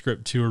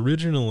manuscript to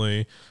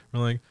originally were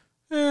like,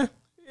 I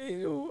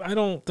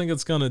don't think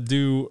it's going to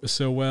do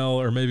so well,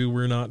 or maybe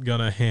we're not going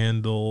to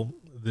handle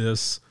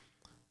this.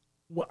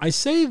 Well, I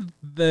say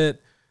that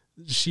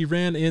she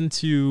ran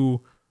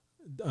into,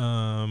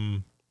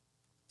 there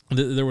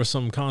was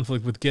some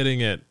conflict with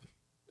getting it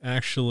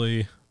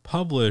actually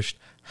published.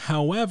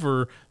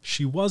 However,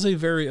 she was a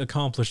very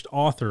accomplished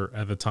author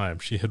at the time.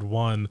 She had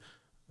won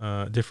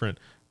different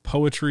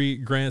poetry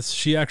grants.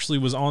 She actually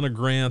was on a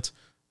grant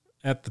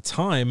at the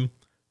time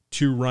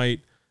to write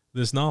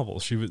this novel.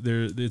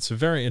 It's a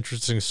very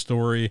interesting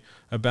story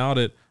about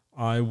it.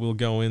 I will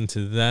go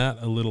into that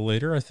a little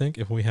later, I think,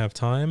 if we have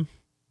time.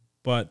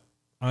 But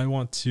I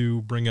want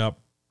to bring up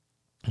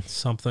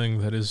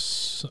something that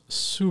is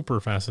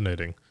super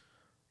fascinating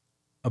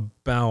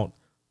about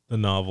the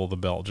novel The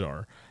Bell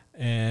Jar.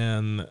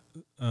 And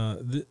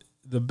the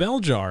Bell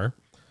Jar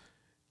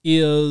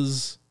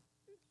is,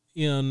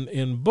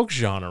 in book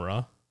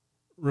genre,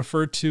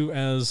 referred to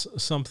as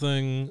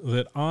something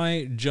that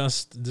I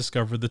just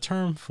discovered the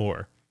term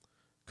for,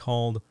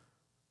 called,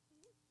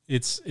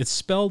 it's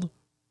spelled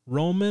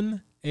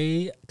Roman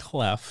A.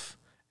 Clef,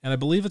 and I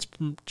believe it's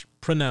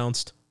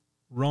pronounced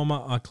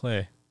Roma à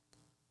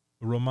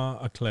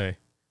clef,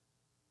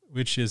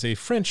 which is a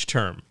French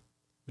term,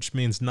 which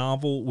means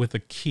novel with a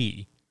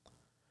key.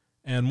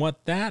 And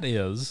what that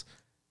is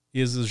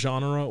a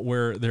genre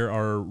where there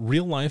are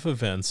real-life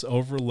events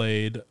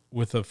overlaid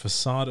with a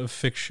facade of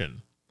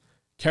fiction.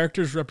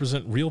 Characters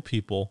represent real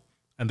people,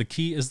 and the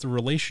key is the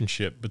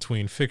relationship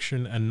between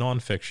fiction and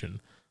nonfiction.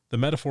 The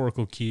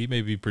metaphorical key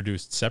may be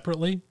produced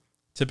separately,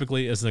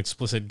 typically as an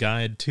explicit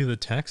guide to the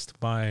text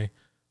by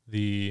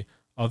the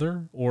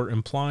other, or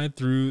implied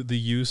through the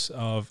use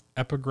of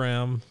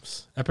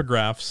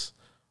epigraphs,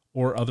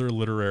 or other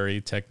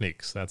literary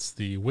techniques. That's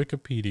the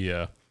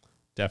Wikipedia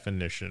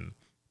definition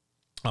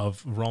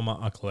of Roma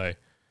à clef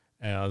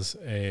as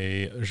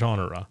a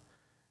genre.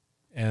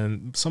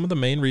 And some of the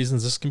main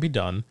reasons this can be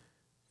done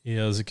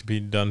is it can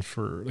be done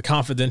for the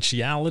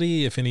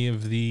confidentiality, if any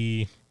of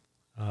the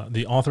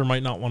author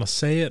might not want to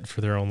say it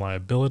for their own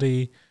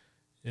liability,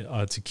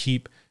 to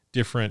keep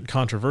different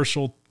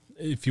controversial,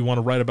 if you want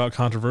to write about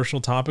controversial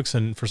topics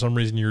and for some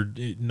reason you're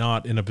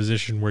not in a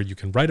position where you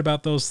can write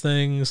about those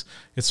things.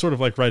 It's sort of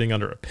like writing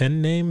under a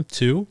pen name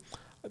too.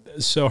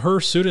 So her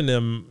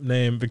pseudonym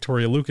name,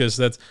 Victoria Lucas,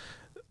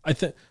 I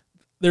think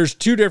there's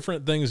two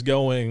different things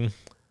going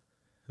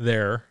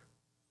there.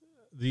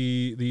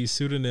 The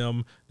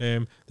pseudonym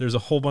name, there's a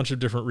whole bunch of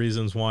different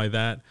reasons why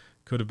that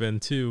could have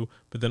been too.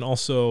 But then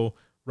also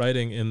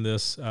writing in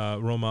this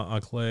Roma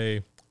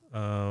Aclay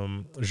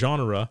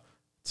genre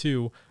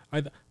too.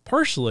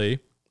 Partially,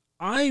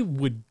 I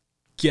would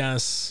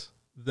guess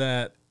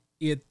that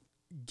it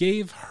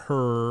gave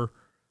her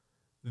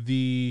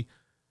the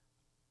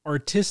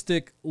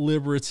artistic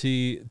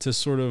liberty to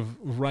sort of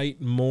write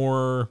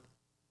more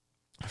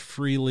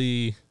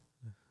freely,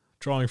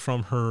 drawing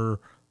from her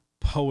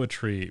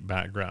poetry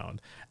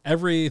background.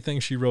 Everything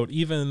she wrote,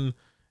 even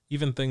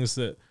things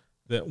that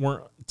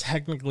weren't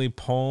technically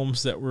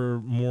poems, that were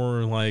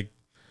more like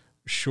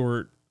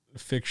short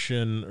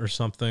fiction or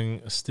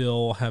something,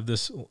 still have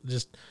this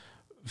just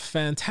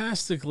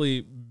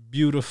fantastically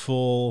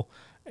beautiful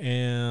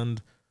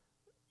and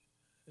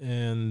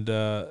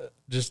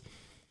just,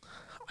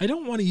 I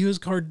don't want to use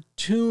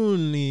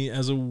cartoony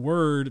as a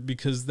word,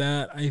 because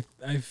that I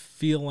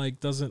feel like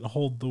doesn't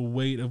hold the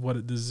weight of what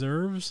it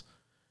deserves.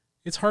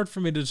 It's hard for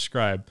me to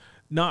describe.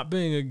 Not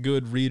being a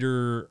good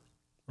reader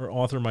or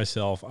author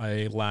myself,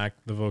 I lack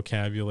the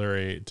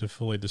vocabulary to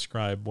fully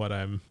describe what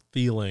I'm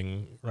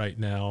feeling right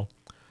now.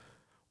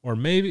 Or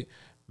maybe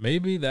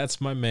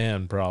that's my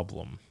man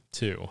problem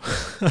too.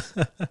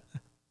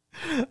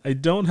 I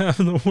don't have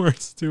the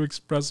words to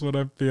express what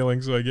I'm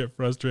feeling, so I get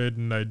frustrated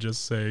and I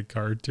just say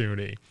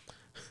cartoony.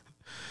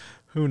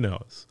 Who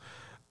knows?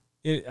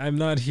 I'm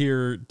not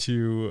here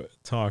to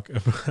talk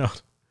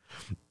about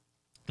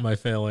my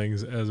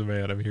failings as a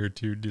man. I'm here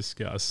to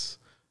discuss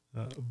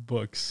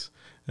books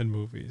and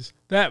movies.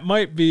 That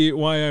might be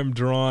why I'm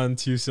drawn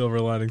to Silver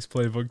Linings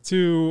Playbook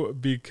 2,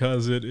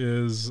 because it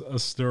is a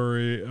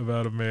story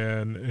about a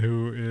man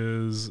who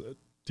is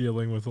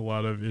dealing with a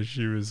lot of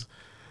issues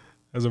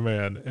as a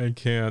man and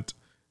can't.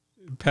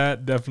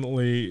 Pat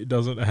definitely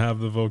doesn't have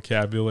the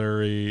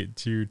vocabulary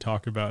to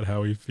talk about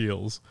how he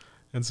feels,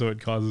 and so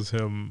it causes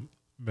him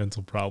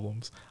mental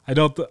problems.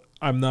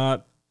 I'm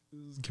not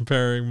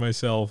comparing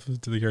myself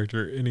to the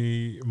character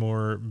any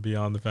more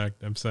beyond the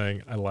fact I'm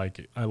saying I like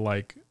it. I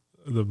like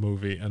the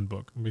movie and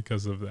book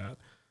because of that.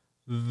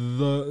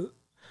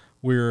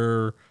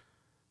 We're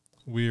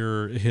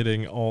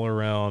hitting all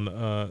around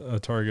a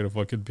target of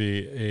what could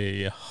be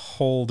a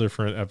whole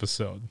different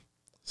episode.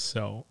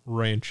 So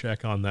rain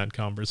check on that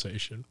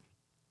conversation.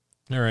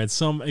 All right,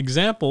 some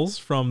examples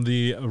from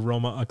the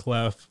Roma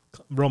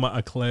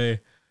Aclay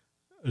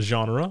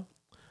genre,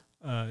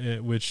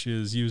 which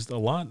is used a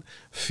lot.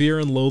 Fear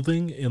and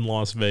Loathing in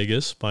Las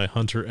Vegas by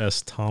Hunter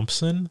S.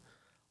 Thompson.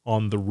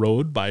 On the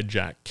Road by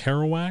Jack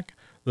Kerouac.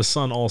 The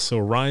Sun Also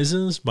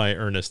Rises by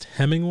Ernest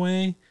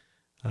Hemingway.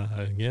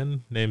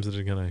 Again, names that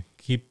are going to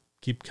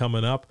keep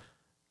coming up.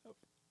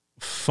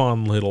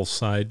 Fun little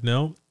side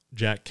note.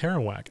 Jack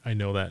Kerouac. I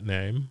know that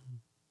name.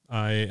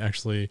 I've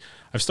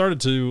started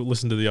to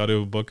listen to the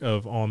audiobook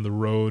of On the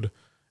Road,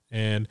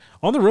 and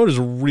On the Road is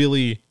a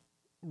really,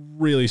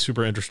 really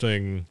super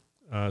interesting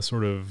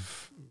sort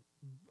of,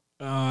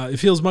 it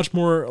feels much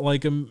more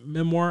like a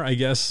memoir, I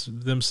guess,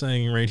 them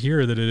saying right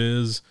here that it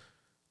is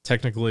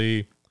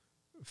technically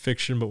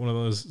fiction, but one of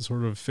those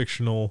sort of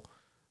fictional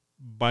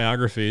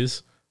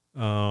biographies.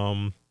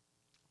 I'm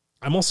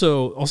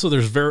also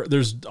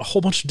there's a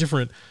whole bunch of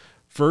different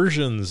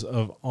versions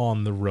of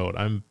On the Road.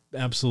 I'm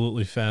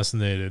absolutely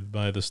fascinated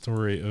by the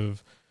story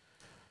of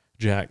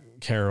Jack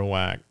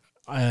Kerouac,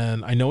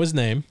 and I know his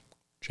name,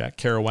 Jack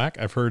Kerouac.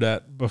 I've heard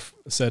that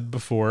said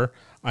before.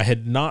 I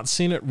had not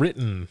seen it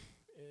written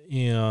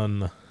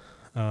in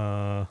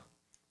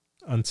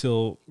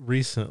until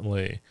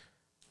recently.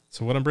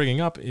 So what I'm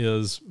bringing up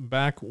is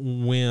back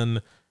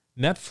when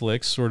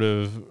Netflix sort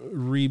of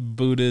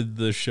rebooted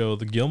the show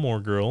The Gilmore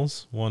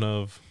Girls.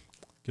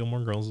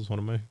 Gilmore Girls is one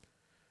of my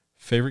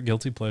favorite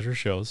guilty pleasure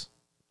shows.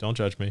 Don't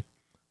judge me.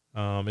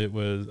 It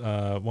was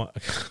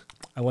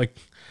I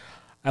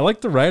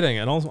like the writing,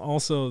 and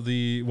also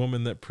the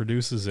woman that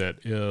produces it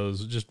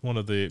is just one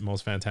of the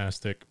most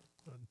fantastic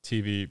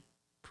TV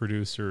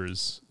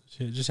producers.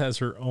 She just has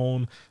her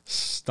own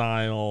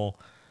style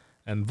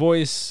and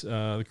voice.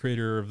 The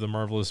creator of The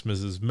Marvelous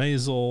Mrs.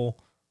 Maisel,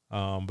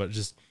 but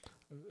just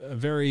a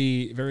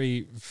very,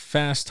 very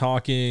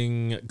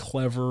fast-talking,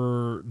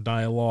 clever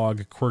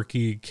dialogue,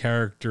 quirky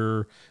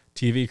character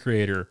TV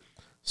creator.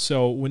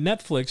 So when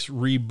Netflix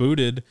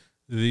rebooted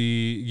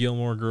the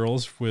Gilmore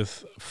Girls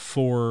with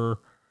 4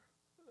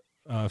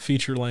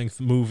 feature-length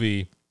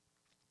movie,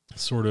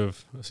 sort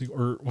of,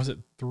 or was it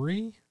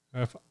 3?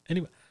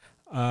 Anyway,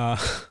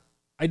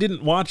 I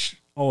didn't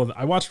watch all of them.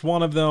 I watched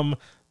one of them.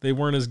 They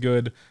weren't as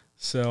good,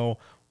 so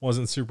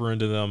wasn't super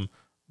into them.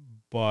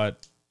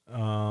 But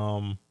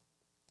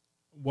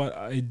what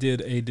I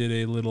did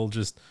a little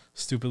just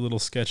stupid little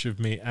sketch of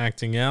me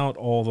acting out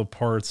all the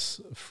parts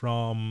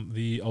from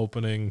the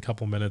opening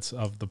couple minutes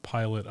of the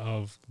pilot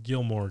of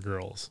Gilmore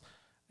Girls.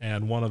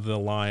 And one of the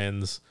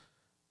lines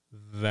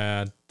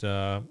that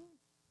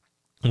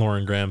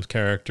Lauren Graham's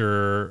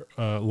character,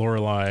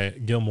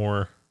 Lorelai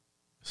Gilmore,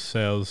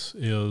 says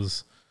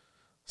is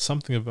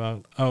something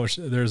about,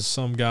 there's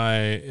some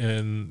guy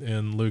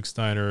in Luke's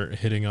diner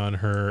hitting on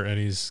her, and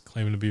he's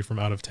claiming to be from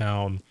out of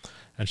town.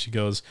 And she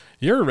goes,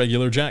 "You're a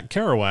regular Jack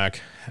Kerouac.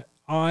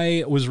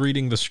 I was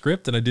reading the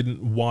script and I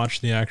didn't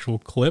watch the actual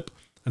clip.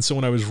 And so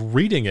when I was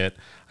reading it,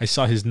 I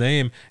saw his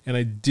name and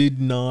I did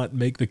not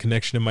make the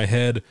connection in my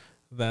head.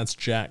 That's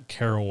Jack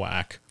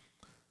Kerouac.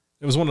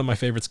 It was one of my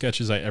favorite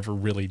sketches I ever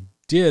really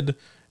did,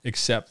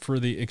 except for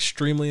the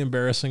extremely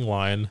embarrassing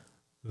line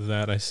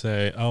that I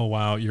say, "Oh,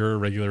 wow, you're a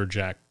regular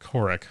Jack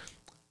Kerouac."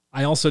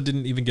 I also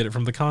didn't even get it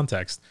from the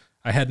context.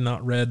 I had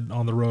not read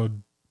On the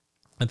Road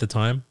at the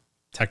time.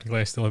 Technically,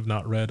 I still have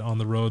not read On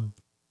the Road.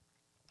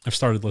 I've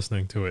started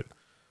listening to it.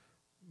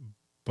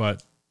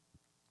 But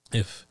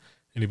if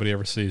anybody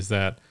ever sees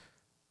that,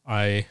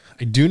 I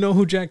do know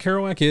who Jack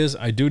Kerouac is.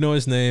 I do know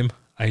his name.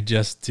 I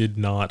just did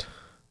not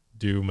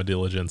do my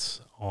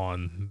diligence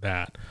on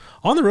that.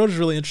 On the Road is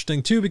really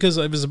interesting too, because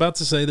I was about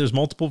to say there's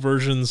multiple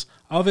versions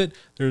of it.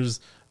 There's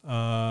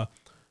multiple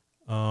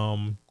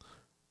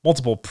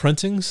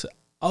printings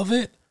of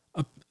it.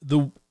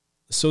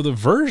 So the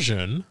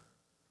version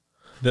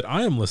that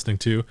I am listening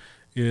to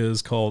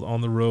is called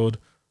On the Road,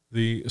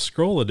 the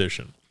Scroll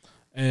Edition.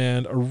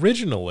 And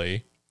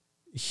originally,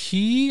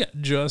 he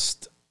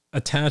just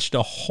attached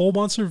a whole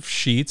bunch of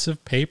sheets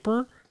of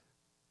paper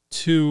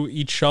to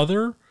each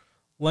other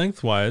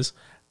lengthwise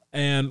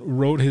and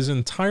wrote his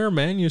entire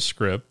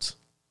manuscript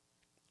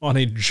on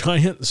a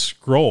giant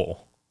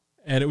scroll.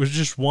 And it was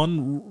just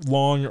one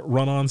long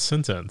run-on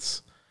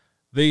sentence.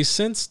 They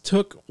since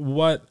took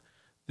what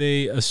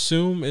they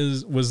assume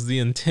was the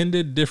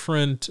intended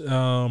different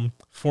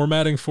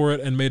formatting for it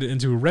and made it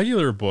into a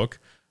regular book,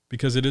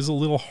 because it is a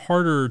little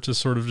harder to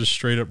sort of just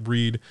straight up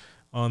read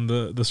on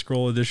the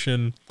scroll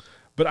edition.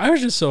 But I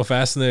was just so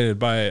fascinated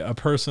by a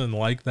person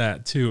like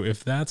that too.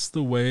 If that's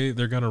the way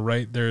they're going to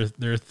write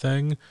their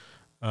thing,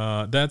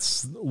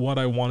 that's what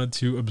I wanted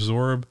to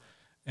absorb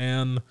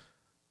and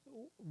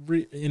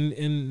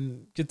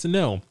get to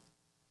know.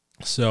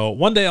 So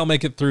one day I'll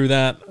make it through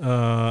that.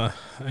 I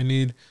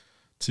need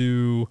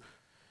to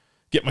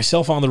get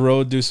myself on the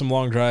road, do some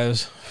long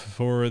drives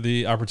for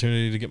the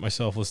opportunity to get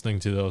myself listening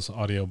to those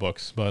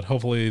audiobooks. But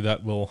hopefully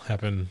that will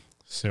happen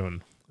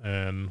soon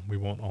and we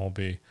won't all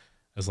be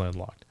as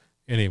landlocked.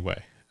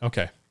 Anyway,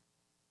 okay.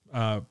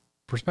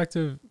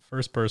 Perspective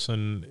first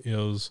person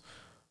is...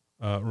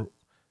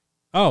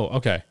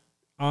 okay.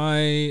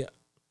 I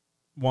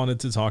wanted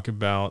to talk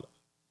about...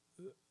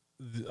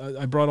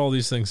 I brought all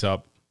these things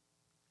up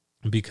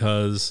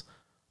because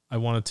I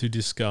wanted to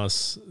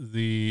discuss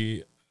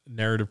the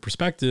narrative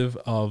perspective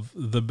of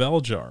The Bell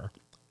Jar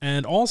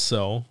and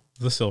also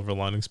the Silver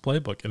Linings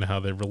Playbook and how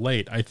they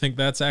relate. I think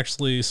that's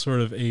actually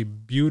sort of a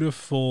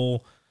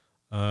beautiful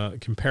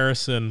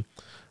comparison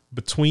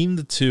between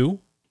the two.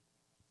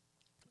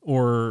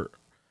 Or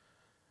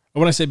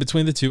when I say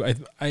between the two,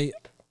 I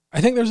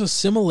think there's a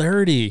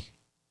similarity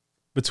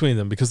between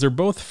them because they're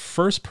both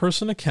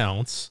first-person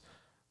accounts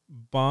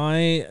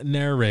by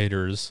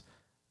narrators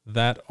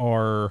that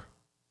are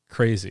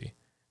crazy.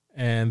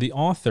 And the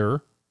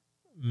author,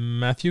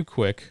 Matthew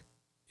Quick,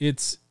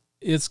 it's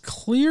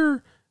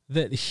clear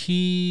that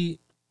he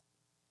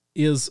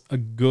is a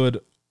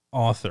good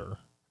author.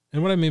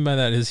 And what I mean by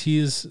that is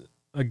he's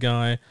a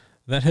guy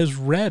that has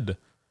read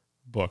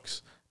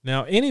books.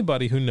 Now,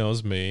 anybody who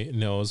knows me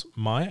knows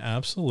my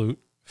absolute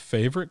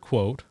favorite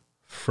quote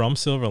from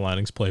Silver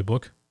Linings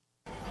Playbook.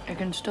 It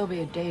can still be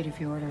a date if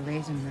you order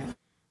Raisin Bran.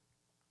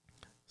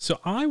 So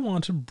I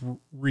want to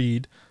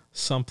read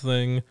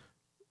something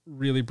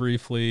really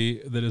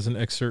briefly that is an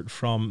excerpt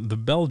from The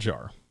Bell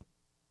Jar.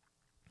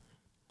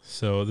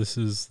 So this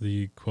is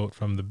the quote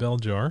from The Bell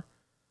Jar.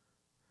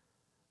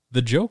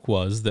 "The joke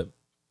was that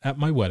at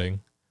my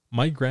wedding,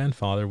 my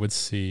grandfather would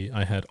see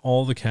I had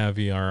all the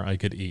caviar I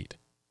could eat.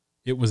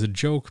 It was a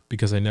joke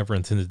because I never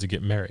intended to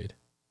get married.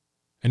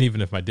 And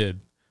even if I did,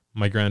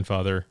 my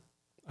grandfather,"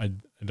 I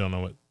don't know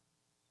what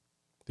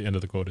the end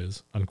of the quote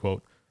is,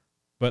 unquote.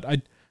 But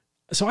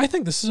so I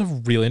think this is a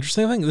really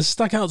interesting thing. This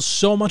stuck out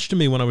so much to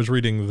me when I was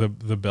reading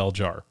the Bell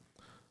Jar.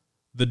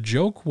 "The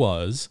joke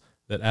was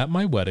that at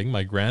my wedding,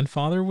 my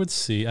grandfather would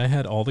see I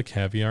had all the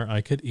caviar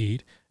I could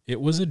eat. It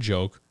was a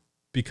joke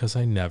because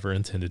I never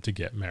intended to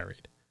get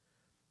married."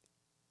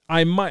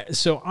 I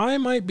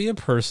might be a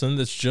person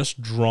that's just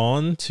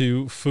drawn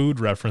to food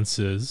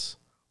references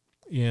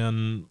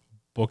in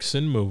books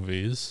and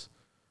movies,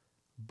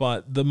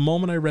 but the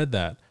moment I read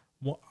that,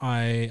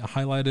 I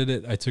highlighted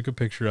it, I took a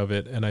picture of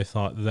it, and I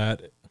thought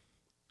that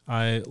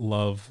I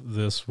love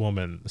this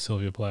woman,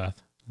 Sylvia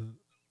Plath.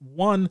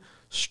 One,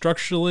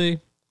 structurally,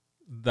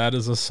 that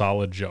is a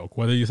solid joke.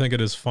 Whether you think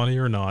it is funny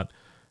or not,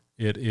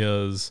 it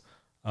is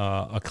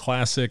a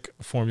classic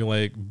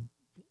formulaic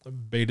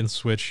bait and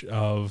switch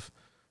of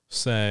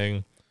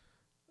saying,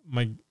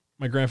 my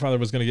grandfather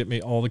was going to get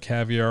me all the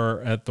caviar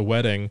at the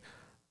wedding.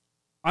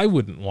 I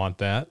wouldn't want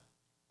that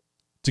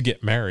to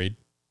get married,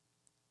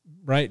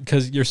 right?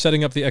 Because you're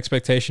setting up the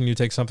expectation. You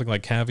take something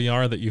like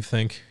caviar that you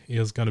think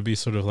is going to be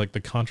sort of like the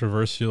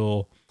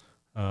controversial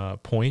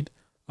point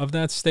of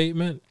that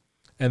statement,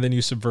 and then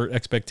you subvert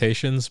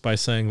expectations by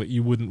saying that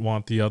you wouldn't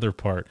want the other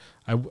part.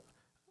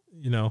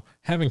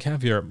 Having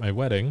caviar at my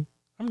wedding,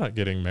 I'm not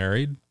getting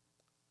married,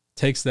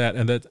 takes that,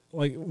 and that,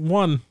 like,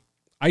 one,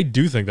 I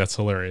do think that's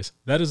hilarious.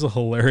 That is a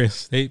hilarious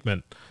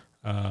statement.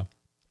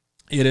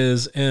 It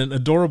is an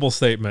adorable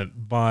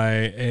statement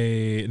by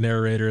a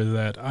narrator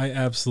that I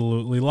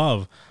absolutely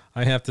love.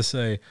 I have to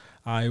say,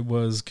 I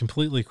was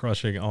completely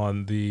crushing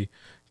on the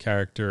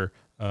character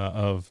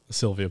of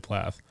Sylvia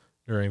Plath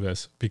during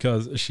this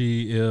because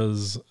she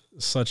is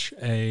such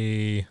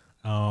a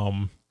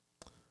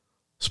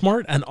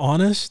smart and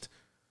honest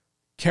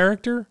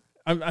character.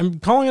 I'm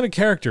calling it a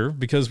character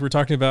because we're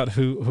talking about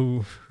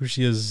who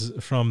she is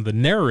from the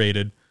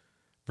narrated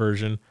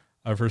version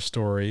of her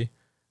story,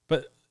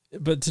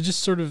 but to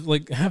just sort of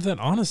like have that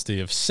honesty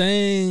of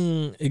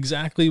saying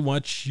exactly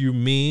what you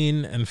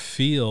mean and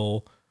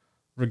feel,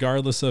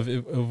 regardless of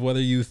whether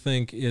you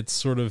think it's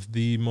sort of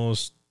the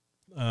most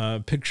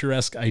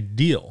picturesque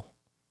ideal.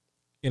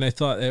 And I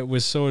thought it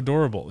was so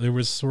adorable. There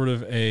was sort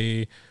of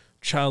a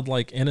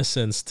childlike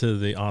innocence to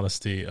the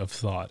honesty of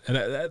thought,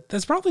 and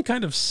that's probably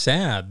kind of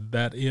sad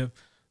that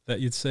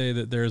you'd say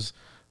that there's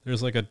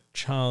like a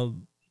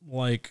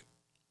childlike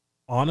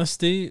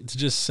honesty to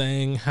just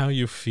saying how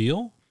you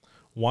feel.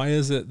 Why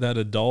is it that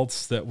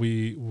adults that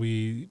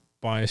we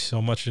buy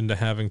so much into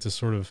having to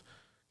sort of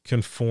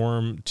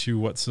conform to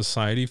what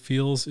society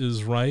feels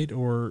is right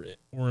or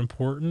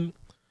important,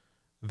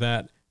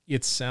 that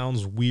it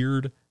sounds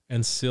weird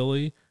and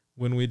silly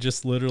when we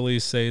just literally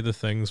say the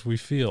things we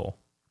feel?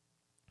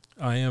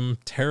 I am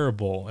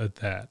terrible at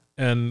that.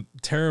 And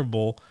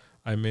terrible,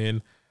 I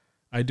mean,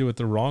 I do it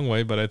the wrong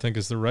way, but I think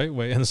it's the right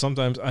way. And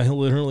sometimes I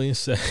literally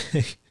say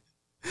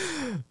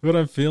what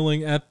I'm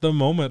feeling at the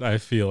moment I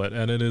feel it.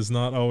 And it is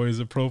not always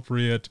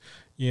appropriate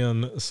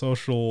in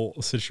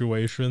social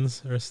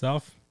situations or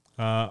stuff.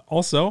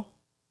 Also,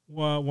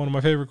 one of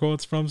my favorite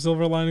quotes from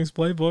Silver Linings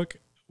Playbook,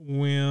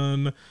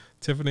 when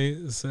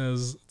Tiffany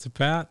says to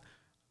Pat,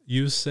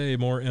 "You say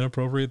more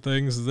inappropriate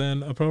things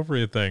than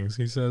appropriate things."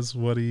 He says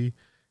what he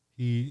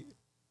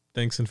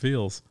thinks and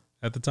feels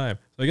at the time.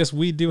 So I guess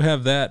we do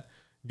have that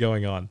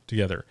going on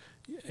together,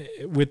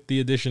 with the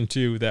addition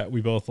to that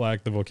we both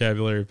lack the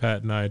vocabulary,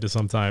 Pat and I, to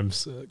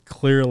sometimes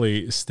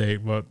clearly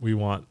state what we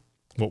want,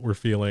 what we're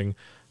feeling.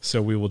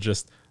 So we will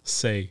just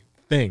say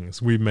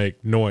things. We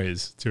make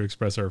noise to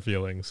express our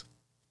feelings.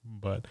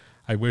 But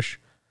I wish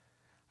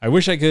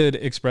I could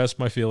express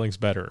my feelings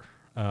better.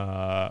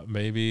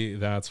 Maybe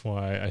that's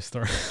why I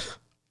started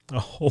a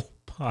whole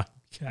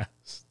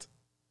podcast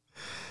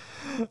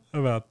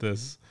about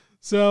this.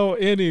 So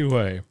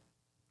anyway,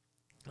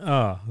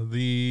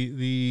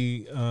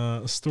 the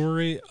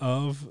story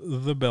of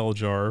the bell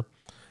jar.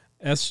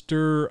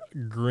 Esther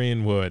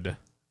Greenwood,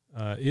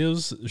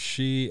 is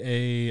she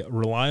a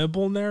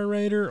reliable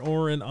narrator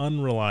or an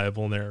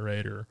unreliable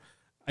narrator?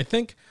 I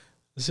think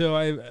so.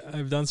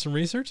 I've done some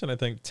research, and I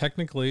think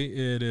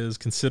technically it is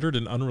considered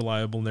an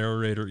unreliable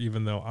narrator,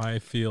 even though I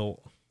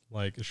feel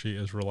like she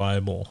is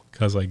reliable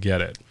because I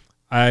get it.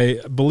 I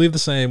believe the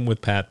same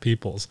with Pat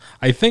Peoples.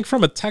 I think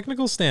from a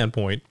technical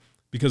standpoint,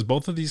 because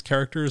both of these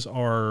characters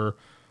are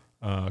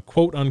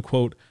quote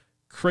unquote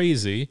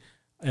crazy,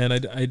 and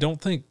I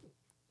don't think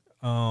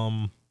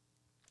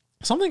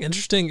something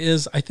interesting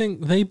is I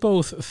think they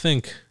both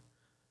think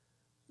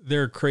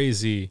they're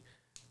crazy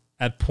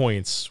at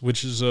points,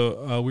 which is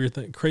a weird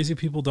thing. Crazy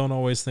people don't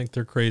always think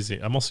they're crazy.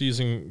 I'm also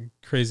using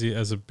crazy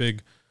as a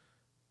big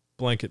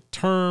blanket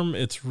term.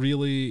 It's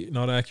really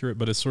not accurate,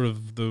 but it's sort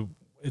of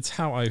it's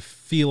how I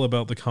feel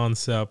about the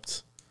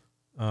concept,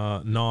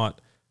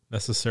 not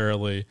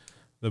necessarily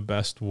the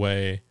best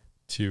way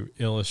to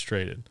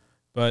illustrate it.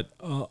 But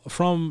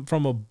from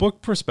a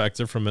book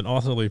perspective, from an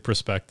authorly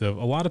perspective,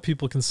 a lot of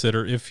people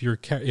consider if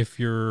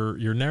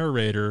your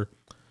narrator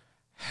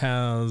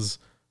has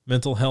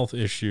mental health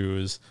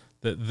issues,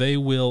 that they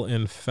will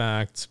in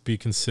fact be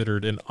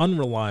considered an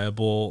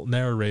unreliable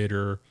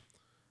narrator,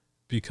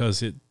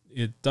 because it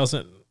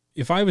doesn't.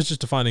 If I was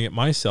just defining it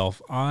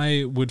myself,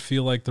 I would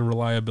feel like the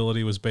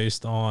reliability was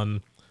based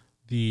on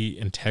the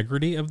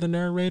integrity of the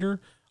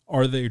narrator.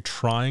 Are they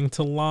trying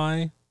to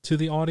lie to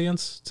the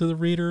audience, to the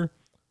reader,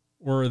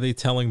 or are they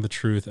telling the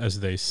truth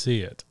as they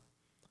see it?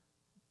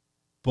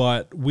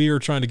 But we are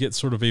trying to get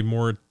sort of a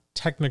more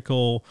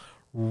technical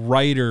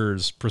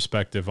writer's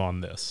perspective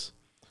on this.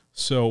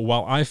 So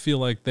while I feel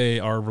like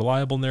they are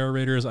reliable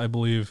narrators, I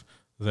believe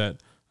that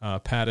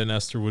Pat and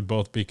Esther would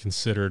both be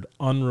considered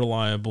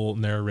unreliable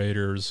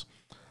narrators.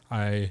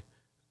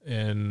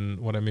 And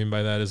what I mean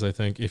by that is, I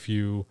think if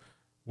you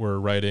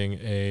were writing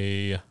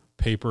a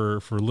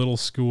paper for little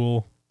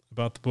school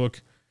about the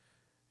book,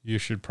 you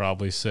should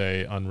probably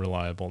say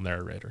unreliable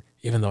narrator,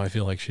 even though I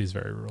feel like she's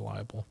very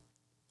reliable.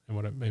 And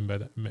what I mean by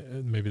that,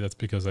 maybe that's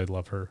because I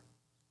love her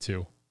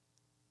too,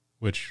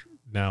 which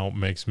now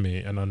makes me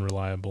an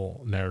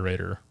unreliable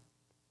narrator,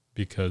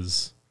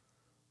 because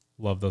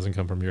love doesn't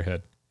come from your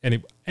head.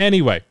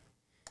 Anyway,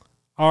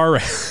 all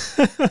right.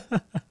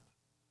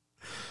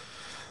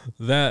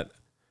 that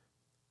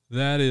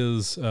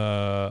is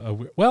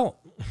well,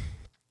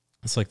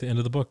 it's like the end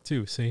of the book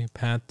too. See,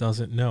 Pat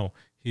doesn't know.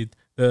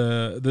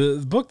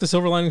 The book, The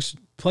Silver Linings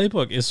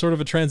Playbook, is sort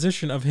of a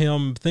transition of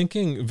him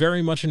thinking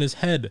very much in his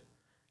head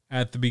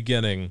at the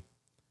beginning,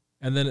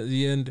 And then at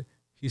the end,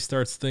 he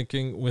starts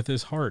thinking with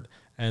his heart.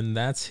 And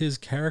that's his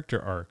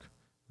character arc.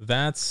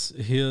 That's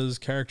his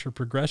character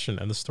progression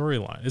and the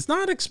storyline. It's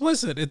not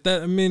explicit.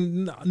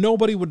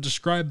 Nobody would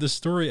describe this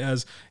story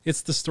as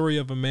it's the story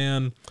of a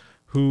man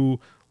who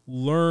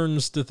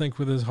learns to think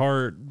with his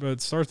heart, but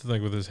starts to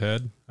think with his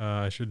head.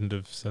 I shouldn't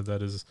have said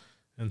that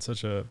in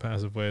such a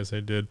passive way as I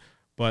did.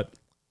 But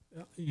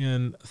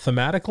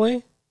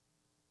thematically,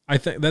 I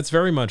think that's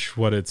very much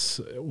what it's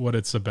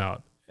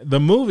about. The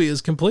movie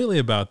is completely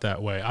about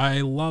that way.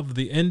 I love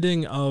the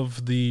ending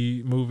of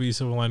the movie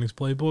Silver Linings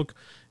Playbook.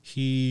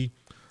 He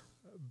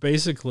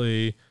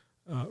basically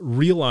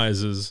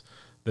realizes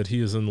that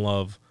he is in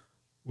love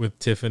with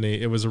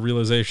Tiffany. It was a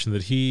realization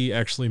that he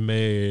actually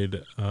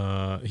made.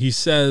 He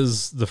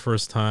says the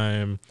first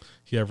time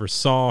he ever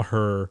saw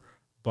her,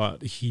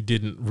 but he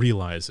didn't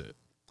realize it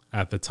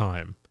at the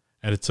time.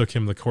 And it took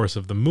him the course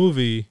of the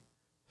movie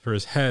for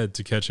his head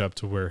to catch up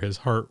to where his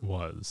heart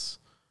was.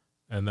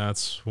 And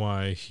that's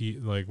why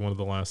one of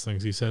the last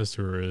things he says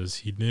to her is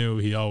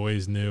he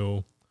always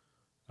knew.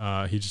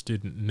 He just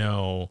didn't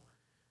know.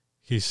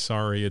 He's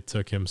sorry it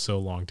took him so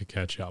long to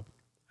catch up.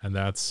 And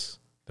that's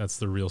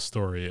the real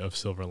story of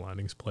Silver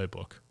Linings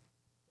Playbook.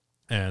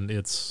 And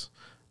it's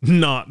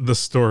not the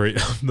story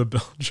of the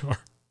bell jar.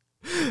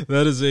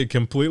 That is a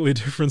completely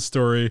different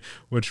story,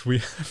 which we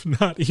have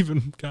not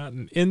even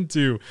gotten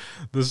into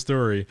the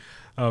story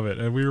of it.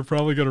 And we were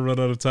probably going to run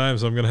out of time,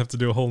 so I'm going to have to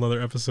do a whole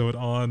nother episode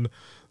on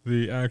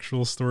the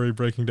actual story,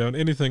 breaking down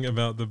anything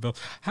about the bell.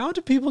 How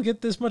do people get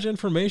this much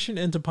information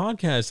into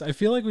podcasts? I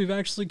feel like we've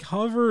actually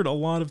covered a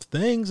lot of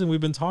things, and we've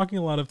been talking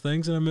a lot of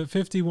things, and I'm at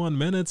 51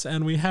 minutes,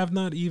 and we have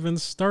not even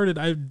started.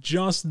 I've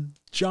just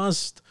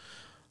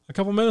a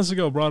couple minutes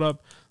ago brought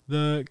up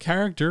the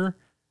character,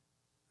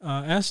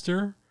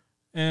 Esther,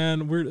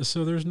 and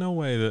there's no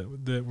way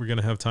that we're going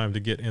to have time to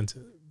get into.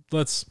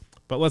 Let's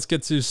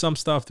get to some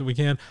stuff that we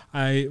can.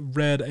 I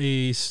read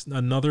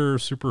another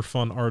super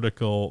fun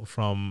article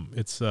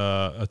it's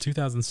a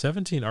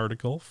 2017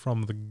 article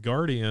from The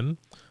Guardian,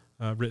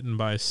 written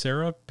by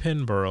Sarah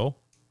Pinborough,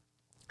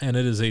 and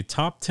it is a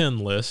top 10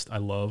 list. I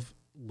love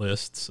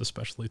lists,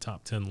 especially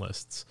top 10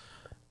 lists.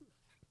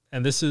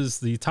 And this is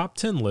the top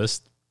 10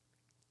 list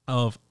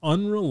of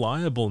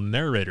unreliable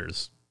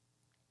narrators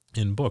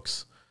in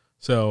books.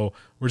 So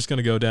we're just going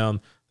to go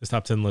down this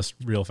top 10 list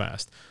real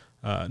fast.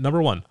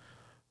 Number 1.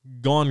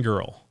 Gone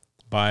Girl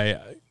by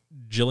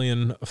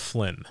Gillian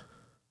Flynn.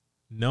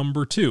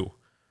 Number 2,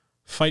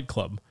 Fight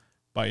Club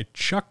by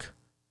Chuck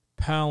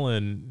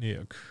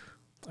Palahniuk.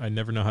 I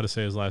never know how to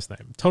say his last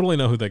name. Totally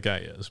know who that guy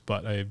is,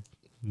 but I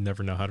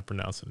never know how to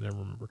pronounce it. Never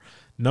remember.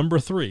 Number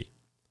 3,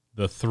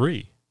 The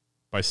Three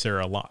by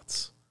Sarah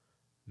Lotz.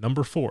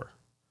 Number 4,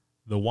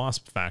 The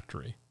Wasp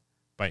Factory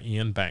by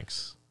Ian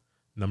Banks.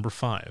 Number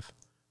 5,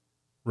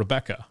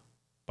 Rebecca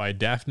by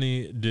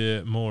Daphne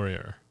du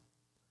Maurier.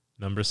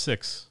 Number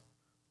 6,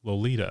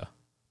 Lolita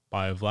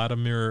by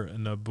Vladimir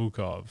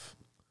Nabokov.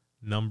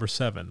 Number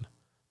 7,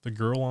 The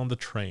Girl on the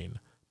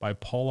Train by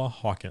Paula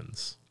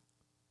Hawkins.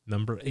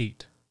 Number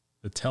 8,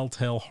 The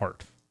Telltale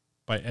Heart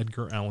by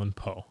Edgar Allan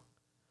Poe.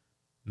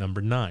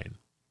 Number 9,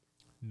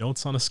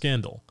 Notes on a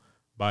Scandal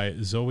by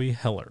Zoe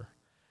Heller.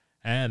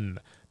 And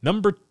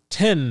number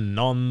 10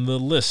 on the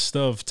list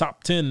of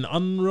top 10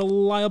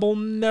 unreliable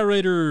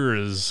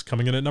narrators.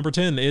 Coming in at number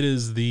 10, it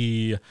is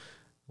The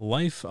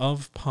Life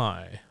of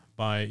Pi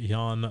by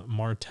Jan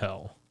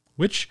Martel,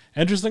 which,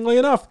 interestingly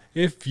enough,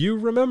 if you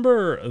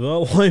remember, The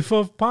Life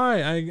of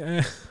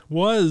Pi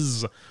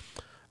was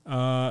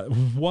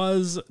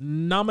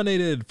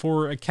nominated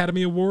for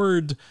Academy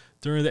Award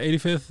during the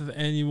 85th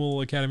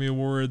Annual Academy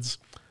Awards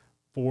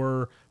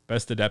for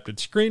Best Adapted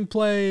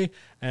Screenplay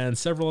and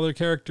several other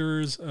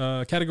categories.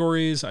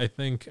 I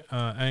think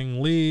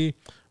Ang Lee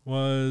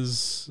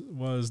was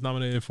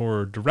nominated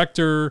for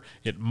director.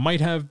 It might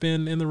have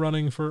been in the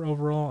running for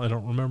overall. I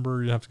don't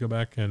remember. You'd have to go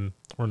back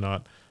or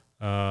not.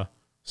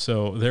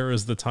 So there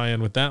is the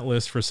tie-in with that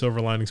list for Silver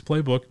Linings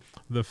Playbook.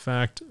 The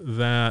fact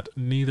that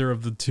neither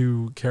of the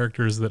two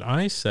characters that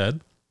I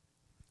said,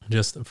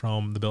 just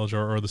from the Bell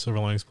Jar or the Silver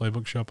Linings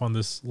Playbook, show up on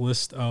this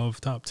list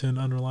of top 10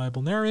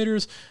 unreliable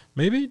narrators.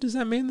 Maybe, does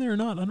that mean they're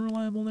not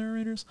unreliable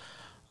narrators?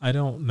 I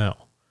don't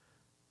know.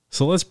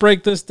 So let's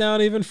break this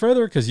down even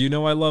further, because I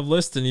love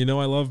lists, and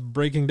I love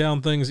breaking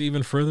down things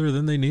even further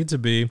than they need to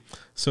be.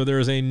 So there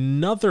is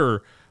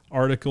another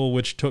article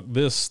which took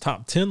this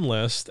top 10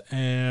 list,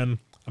 and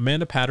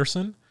Amanda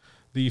Patterson,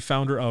 the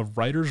founder of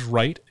Writers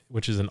Write,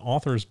 which is an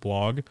author's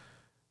blog,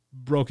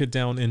 broke it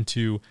down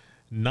into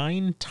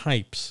 9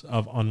 types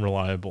of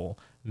unreliable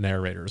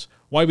narrators.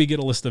 Why we get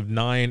a list of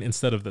 9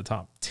 instead of the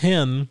top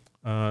 10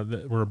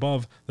 that were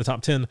above the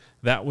top 10,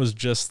 that was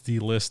just the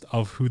list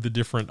of who the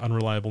different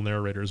unreliable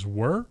narrators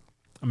were.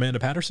 Amanda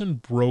Patterson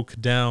broke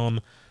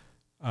down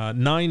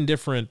 9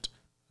 different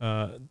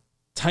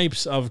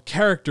types of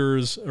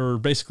characters, or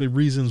basically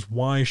reasons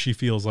why she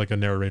feels like a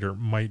narrator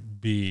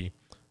might be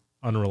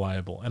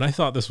unreliable. And I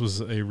thought this was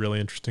a really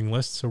interesting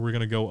list, so we're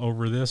going to go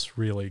over this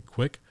really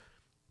quick.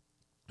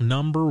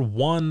 Number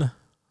 1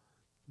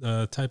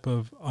 type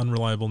of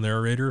unreliable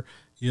narrator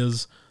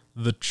is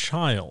the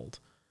child.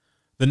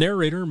 The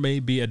narrator may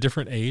be a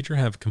different age or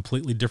have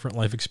completely different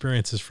life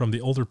experiences from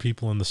the older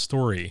people in the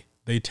story.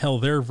 They tell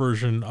their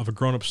version of a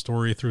grown-up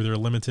story through their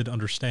limited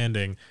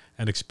understanding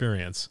and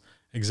experience.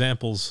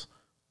 Examples,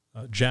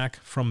 Jack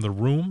from The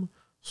Room,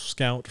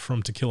 Scout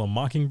from To Kill a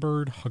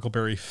Mockingbird,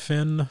 Huckleberry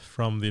Finn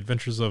from The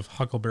Adventures of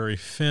Huckleberry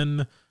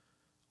Finn.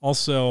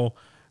 Also,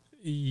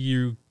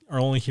 you are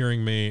only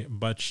hearing me,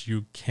 but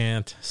you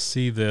can't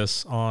see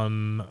this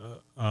on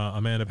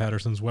Amanda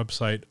Patterson's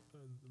website,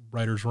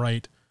 Writers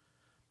Write,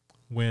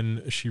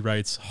 when she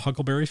writes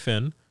Huckleberry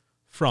Finn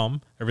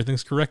from,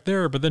 everything's correct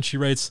there, but then she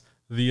writes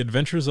The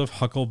Adventures of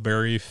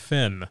Huckleberry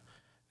Finn,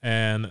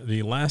 and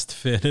the last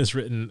Finn is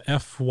written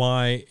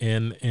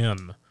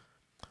Fynn.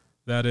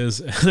 That is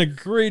an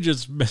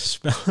egregious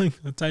misspelling,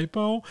 a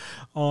typo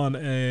on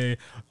a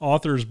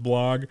author's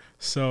blog.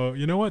 So,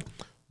 you know what?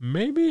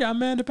 Maybe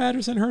Amanda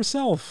Patterson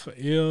herself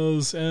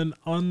is an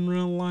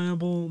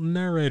unreliable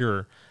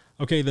narrator.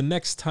 Okay, the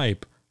next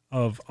type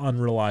of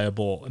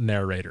unreliable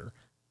narrator,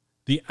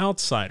 the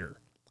outsider.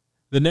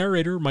 The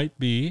narrator might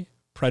be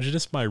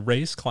prejudiced by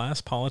race,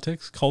 class,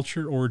 politics,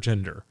 culture, or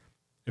gender.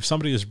 If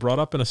somebody is brought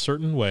up in a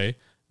certain way,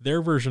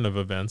 their version of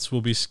events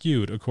will be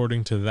skewed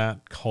according to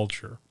that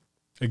culture.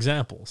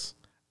 Examples,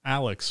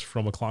 Alex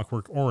from A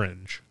Clockwork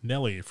Orange,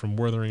 Nellie from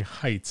Wuthering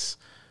Heights,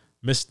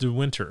 Miss De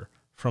Winter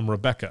from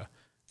Rebecca,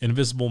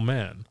 Invisible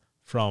Man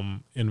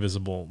from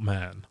Invisible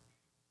Man.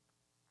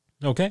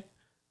 Okay.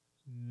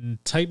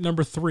 Type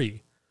number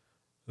 3,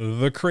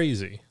 the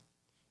crazy.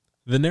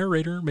 The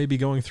narrator may be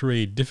going through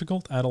a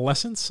difficult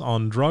adolescence,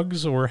 on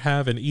drugs, or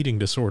have an eating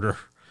disorder.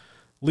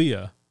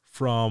 Leah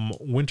from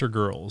Winter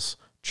Girls,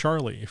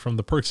 Charlie from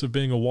The Perks of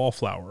Being a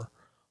Wallflower,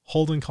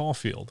 Holden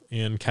Caulfield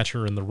in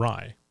Catcher in the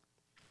Rye.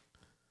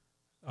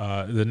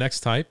 The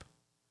next type,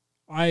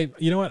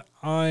 you know what?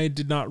 I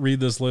did not read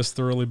this list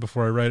thoroughly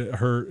before I read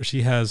it.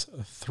 She has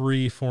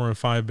 3, 4, and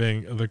 5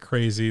 being the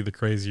crazy, the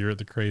crazier,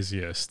 the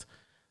craziest.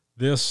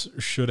 This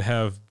should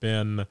have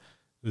been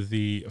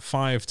the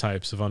 5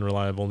 types of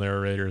unreliable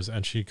narrators,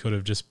 and she could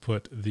have just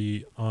put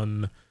the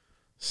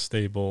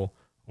unstable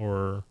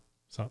or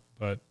something.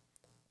 But,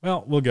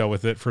 well, we'll go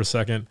with it for a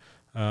second.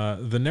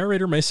 The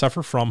narrator may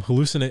suffer from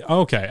hallucination.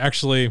 Okay,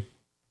 actually,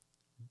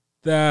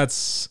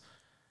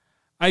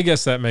 I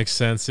guess that makes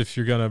sense if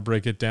you're going to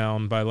break it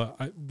down by,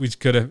 we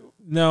could have,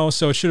 no,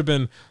 so it should have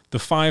been the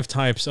 5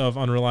 types of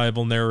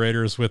unreliable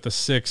narrators with the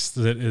 6th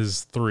that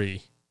is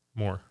 3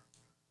 more.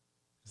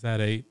 Is that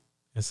 8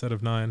 instead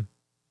of 9?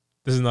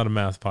 This is not a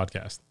math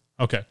podcast.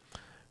 Okay.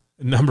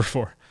 Number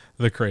 4,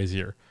 the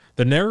crazier.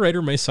 The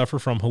narrator may suffer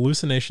from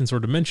hallucinations or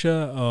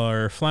dementia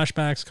or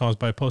flashbacks caused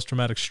by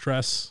post-traumatic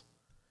stress.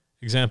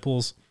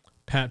 Examples,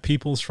 Pat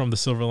Peoples from The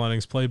Silver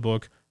Linings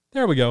Playbook.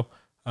 There we go.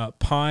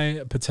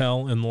 Pi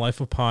Patel in The Life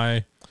of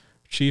Pi.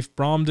 Chief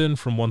Bromden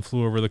from One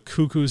Flew Over the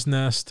Cuckoo's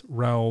Nest.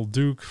 Raoul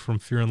Duke from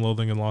Fear and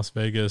Loathing in Las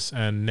Vegas.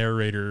 And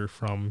narrator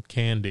from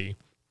Candy.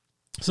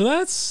 So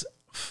that's,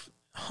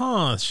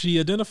 she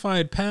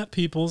identified Pat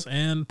Peoples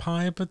and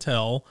Pi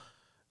Patel.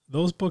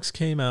 Those books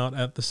came out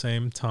at the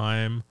same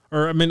time.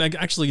 Or, I mean,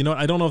 actually, you know what?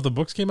 I don't know if the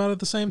books came out at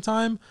the same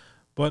time,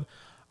 but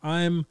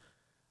I'm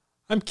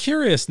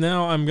curious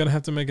now. I'm going to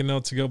have to make a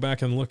note to go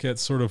back and look at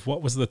sort of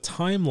what was the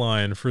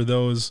timeline for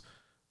those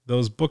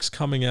books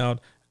coming out.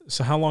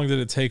 So how long did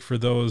it take for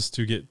those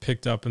to get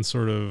picked up and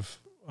sort of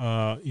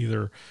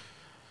either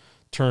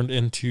turned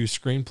into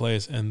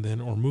screenplays and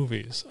then or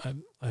movies?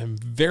 I'm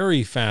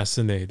very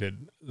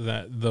fascinated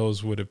that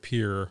those would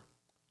appear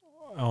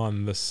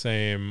on the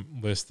same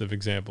list of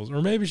examples.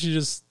 Or maybe she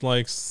just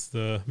likes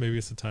maybe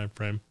it's the time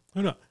frame.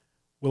 Who knows?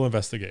 We'll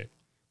investigate.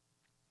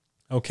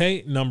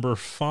 Okay, number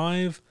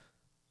 5,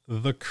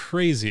 the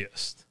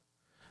craziest.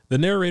 The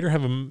narrator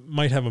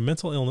might have a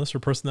mental illness or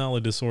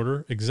personality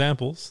disorder.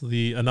 Examples,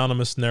 the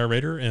anonymous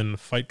narrator in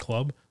Fight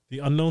Club, the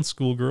unknown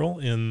schoolgirl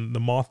in The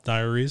Moth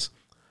Diaries,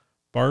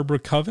 Barbara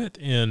Covett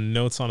in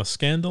Notes on a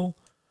Scandal,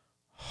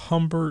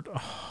 Humbert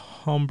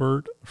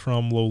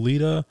from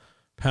Lolita,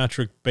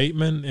 Patrick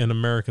Bateman in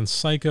American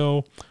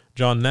Psycho,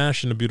 John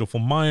Nash in A Beautiful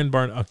Mind,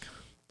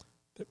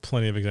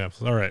 plenty of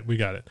examples. All right, we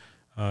got it.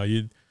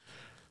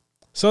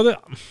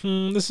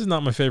 This is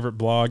not my favorite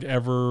blog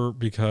ever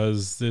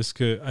because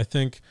I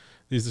think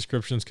these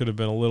descriptions could have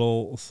been a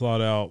little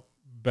thought out,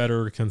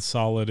 better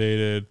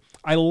consolidated.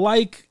 I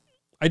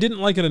didn't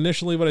like it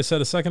initially, what I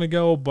said a second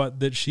ago, but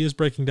that she is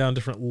breaking down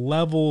different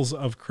levels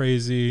of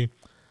crazy.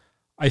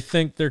 I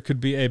think there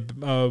could be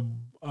a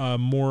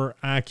more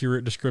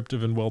accurate,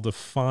 descriptive, and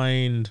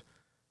well-defined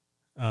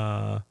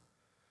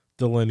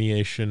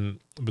delineation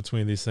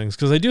between these things,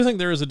 because I do think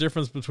there is a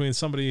difference between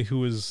somebody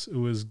who is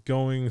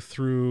going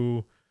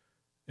through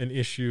an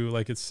issue,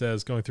 like it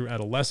says, going through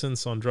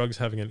adolescence, on drugs,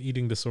 having an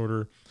eating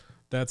disorder.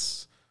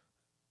 That's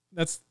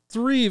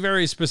 3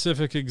 very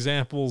specific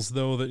examples,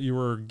 though, that you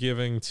were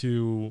giving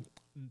to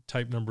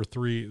type number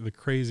 3, the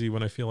crazy,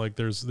 when I feel like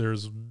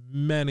there's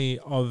many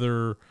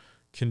other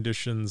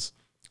conditions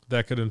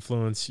that could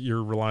influence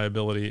your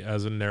reliability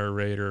as a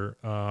narrator.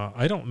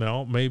 I don't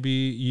know. Maybe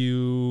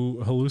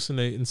you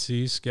hallucinate and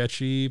see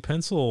sketchy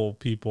pencil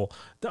people.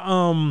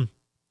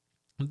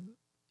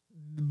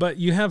 But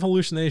you have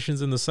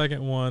hallucinations in the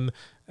second one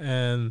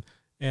and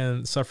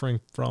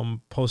suffering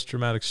from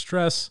post-traumatic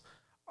stress.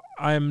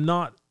 I'm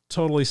not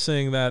totally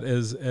saying that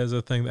as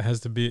a thing that has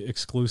to be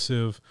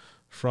exclusive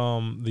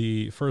from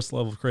the first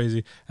level of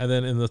crazy. And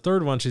then in the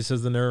third one, she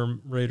says the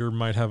narrator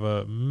might have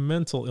a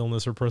mental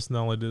illness or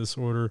personality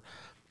disorder.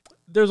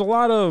 There's a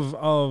lot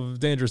of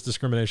dangerous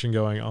discrimination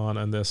going on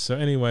in this. So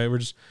anyway,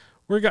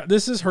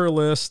 this is her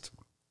list.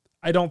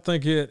 I don't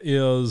think it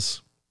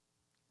is.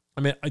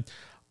 I mean,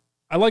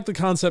 I like the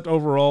concept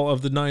overall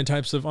of the 9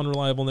 types of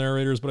unreliable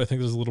narrators, but I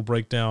think there's a little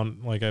breakdown,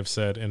 like I've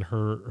said, in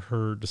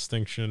her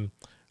distinction.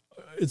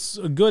 It's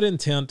a good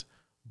intent,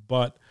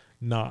 but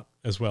not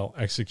as well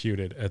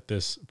executed at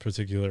this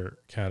particular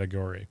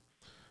category.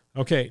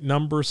 Okay,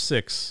 number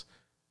 6,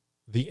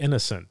 the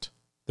innocent.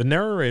 The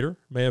narrator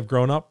may have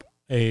grown up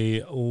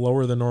a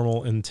lower than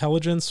normal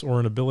intelligence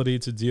or an ability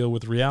to deal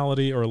with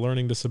reality or a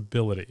learning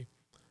disability.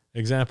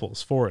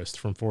 Examples: Forrest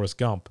from Forrest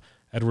Gump,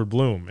 Edward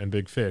Bloom in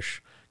Big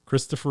Fish,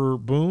 Christopher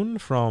Boone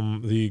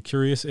from The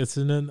Curious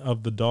Incident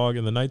of the Dog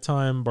in the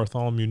Nighttime,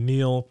 Bartholomew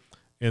Neal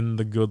in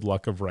The Good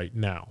Luck of Right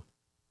Now.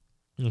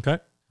 Okay,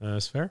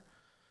 that's fair.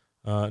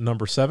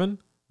 Number 7,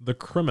 the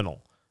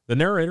criminal. The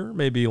narrator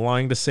may be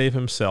lying to save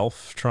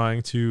himself,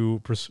 trying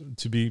to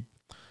persuade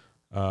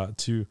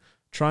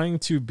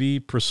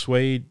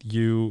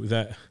you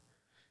that.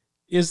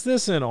 Is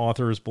this an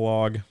author's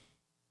blog?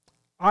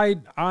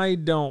 I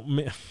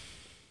don't.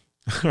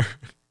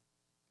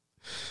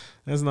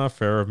 That's not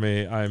fair of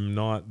me. I'm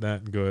not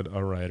that good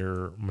a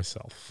writer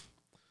myself.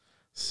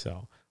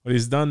 So, but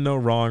he's done no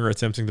wrong or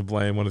attempting to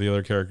blame one of the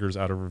other characters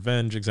out of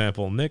revenge.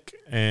 Example: Nick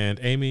and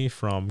Amy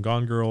from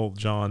Gone Girl,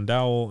 John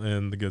Dowell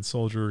in The Good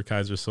Soldier,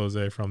 Kaiser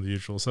Soze from The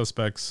Usual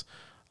Suspects.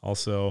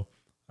 Also,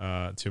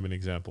 too many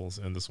examples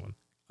in this one.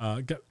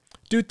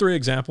 Do 3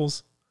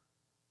 examples.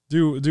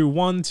 Do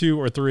 1, 2,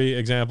 or 3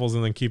 examples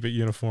and then keep it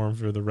uniform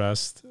for the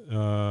rest.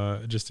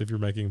 Just if you're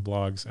making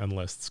blogs and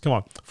lists. Come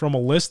on. From a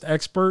list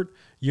expert,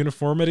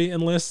 uniformity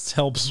in lists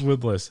helps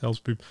with lists. Helps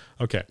people.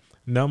 Okay.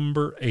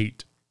 Number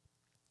 8.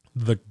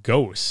 The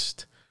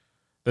ghost.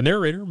 The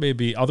narrator may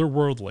be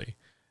otherworldly.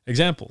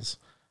 Examples: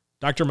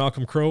 Dr.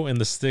 Malcolm Crowe in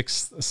The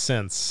Sixth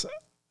Sense.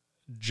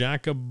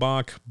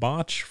 Jacobach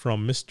Botch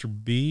from Mr.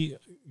 B.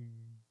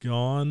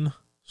 Gone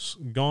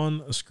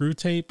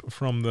Screwtape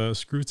from the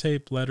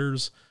Screwtape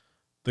Letters.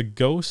 The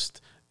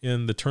ghost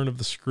in The Turn of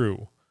the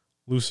Screw.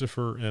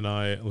 Lucifer and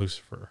I,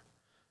 Lucifer.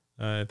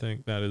 I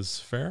think that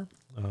is fair.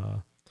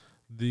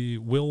 The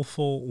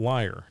willful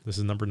liar. This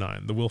is number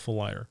 9. The willful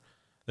liar.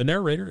 The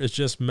narrator is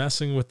just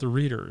messing with the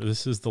reader.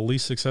 This is the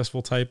least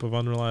successful type of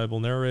unreliable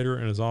narrator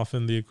and is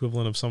often the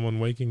equivalent of someone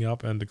waking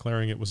up and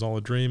declaring it was all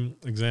a dream.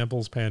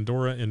 Examples: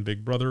 Pandora in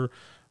Big Brother,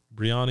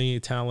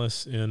 Brianni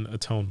Tallis in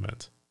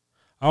Atonement.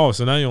 Oh,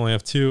 so now you only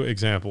have 2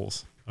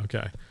 examples.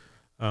 Okay.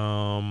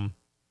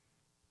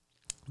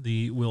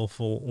 The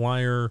willful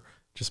liar,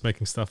 just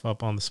making stuff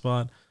up on the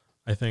spot.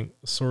 I think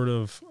sort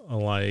of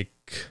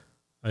like,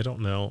 I don't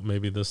know,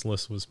 maybe this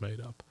list was made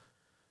up.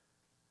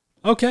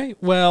 Okay,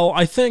 well,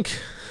 I think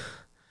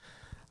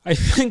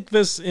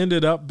this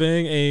ended up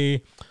being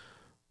a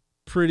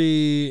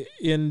pretty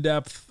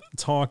in-depth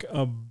talk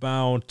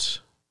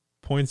about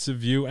points of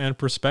view and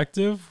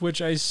perspective,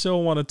 which I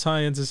still want to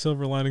tie into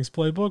Silver Linings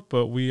Playbook,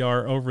 but we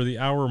are over the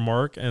hour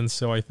mark, and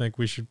so I think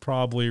we should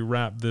probably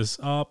wrap this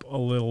up a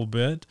little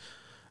bit.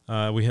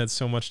 We had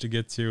so much to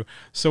get to.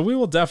 So we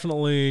will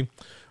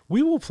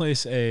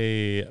place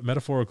a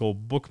metaphorical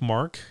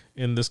bookmark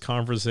in this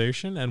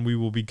conversation, and we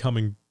will be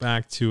coming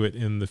back to it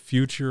in the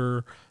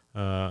future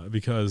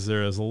because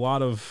there is a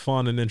lot of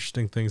fun and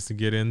interesting things to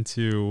get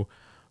into,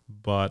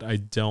 but I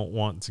don't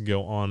want to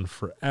go on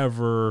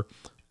forever.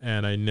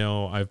 And I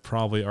know I've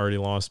probably already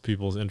lost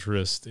people's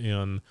interest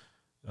in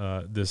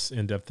this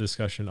in-depth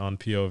discussion on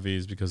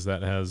POVs because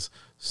that has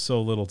so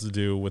little to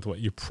do with what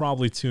you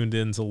probably tuned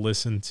in to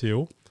listen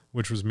to,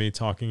 which was me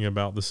talking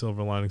about the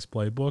Silver Linings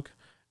Playbook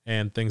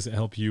and things that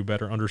help you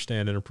better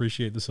understand and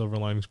appreciate the Silver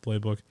Linings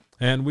Playbook.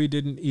 And we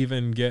didn't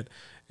even get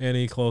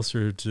any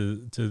closer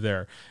to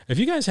there. If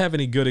you guys have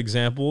any good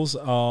examples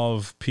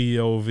of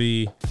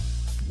POV...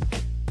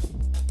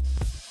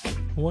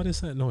 What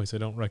is that noise? I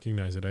don't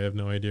recognize it. I have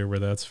no idea where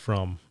that's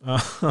from.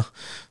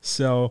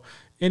 So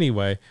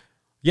anyway,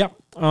 yep.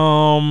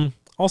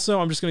 Also,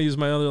 I'm just going to use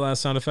my other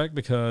last sound effect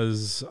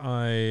because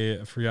I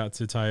forgot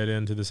to tie it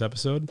into this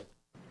episode.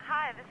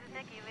 Hi, this is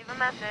Nikki. Leave a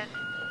message.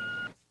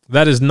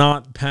 That is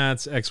not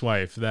Pat's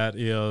ex-wife. That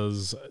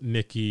is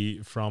Nikki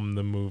from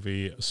the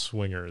movie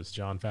Swingers.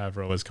 Jon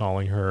Favreau is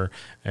calling her,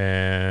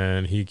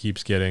 and he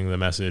keeps getting the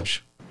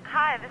message.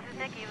 Hi, this is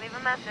Nikki. Leave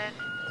a message.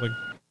 Like,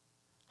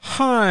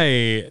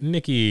 hi,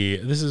 Nikki.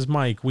 This is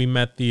Mike. We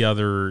met the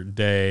other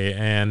day,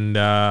 and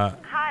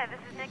Hi, this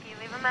is Nikki.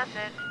 Leave a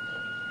message.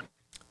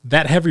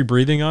 That heavy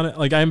breathing on it.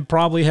 Like, I'm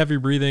probably heavy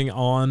breathing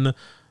on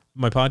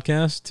my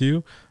podcast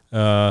too.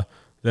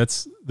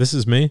 This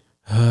is me.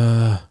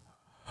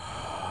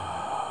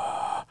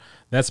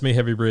 That's me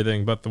heavy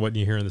breathing, but what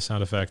you hear in the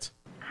sound effect.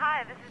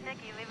 Hi, this is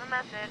Nikki. Leave a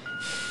message.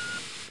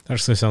 That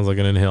actually sounds like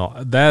an inhale.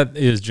 That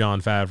is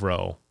Jon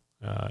Favreau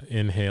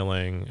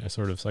inhaling,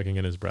 sort of sucking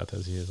in his breath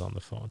as he is on the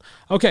phone.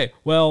 Okay,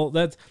 well,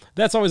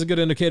 that's always a good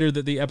indicator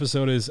that the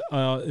episode is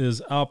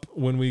up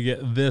when we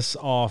get this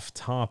off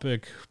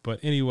topic. But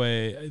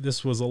anyway,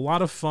 this was a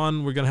lot of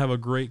fun. We're going to have a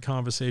great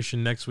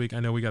conversation next week. I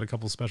know we got a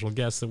couple special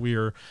guests that we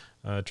are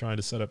trying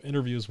to set up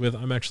interviews with.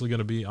 I'm actually going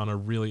to be on a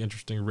really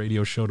interesting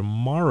radio show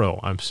tomorrow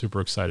I'm super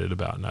excited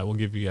about, and I will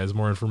give you guys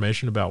more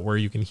information about where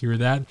you can hear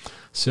that.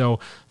 So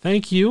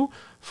thank you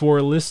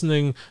for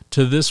listening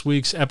to this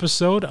week's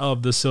episode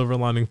of the Silver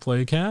Lining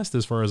Playcast.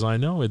 As far as I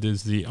know, it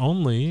is the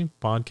only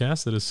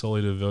podcast that is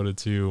solely devoted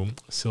to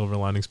Silver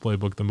Linings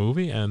Playbook the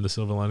movie and the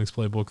Silver Linings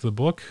Playbook the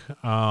book.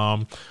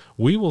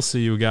 We will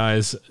see you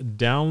guys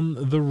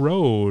down the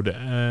road,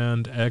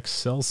 and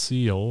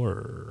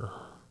Excelsior.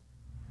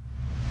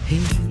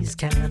 He's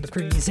kind of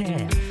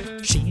crazy,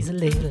 she's a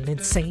little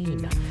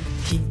insane.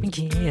 Keeping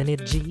Kenny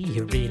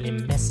G really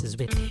messes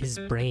with his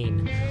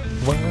brain.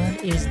 One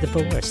is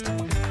divorced,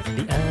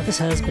 the other's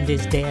husband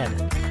is dead.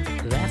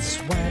 That's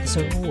why they're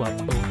so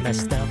both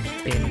messed up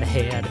in the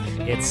head.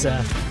 It's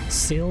a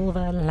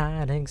Silver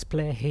Linings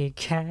Playcast.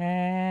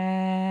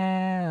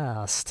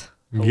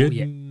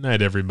 Good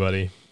night, everybody.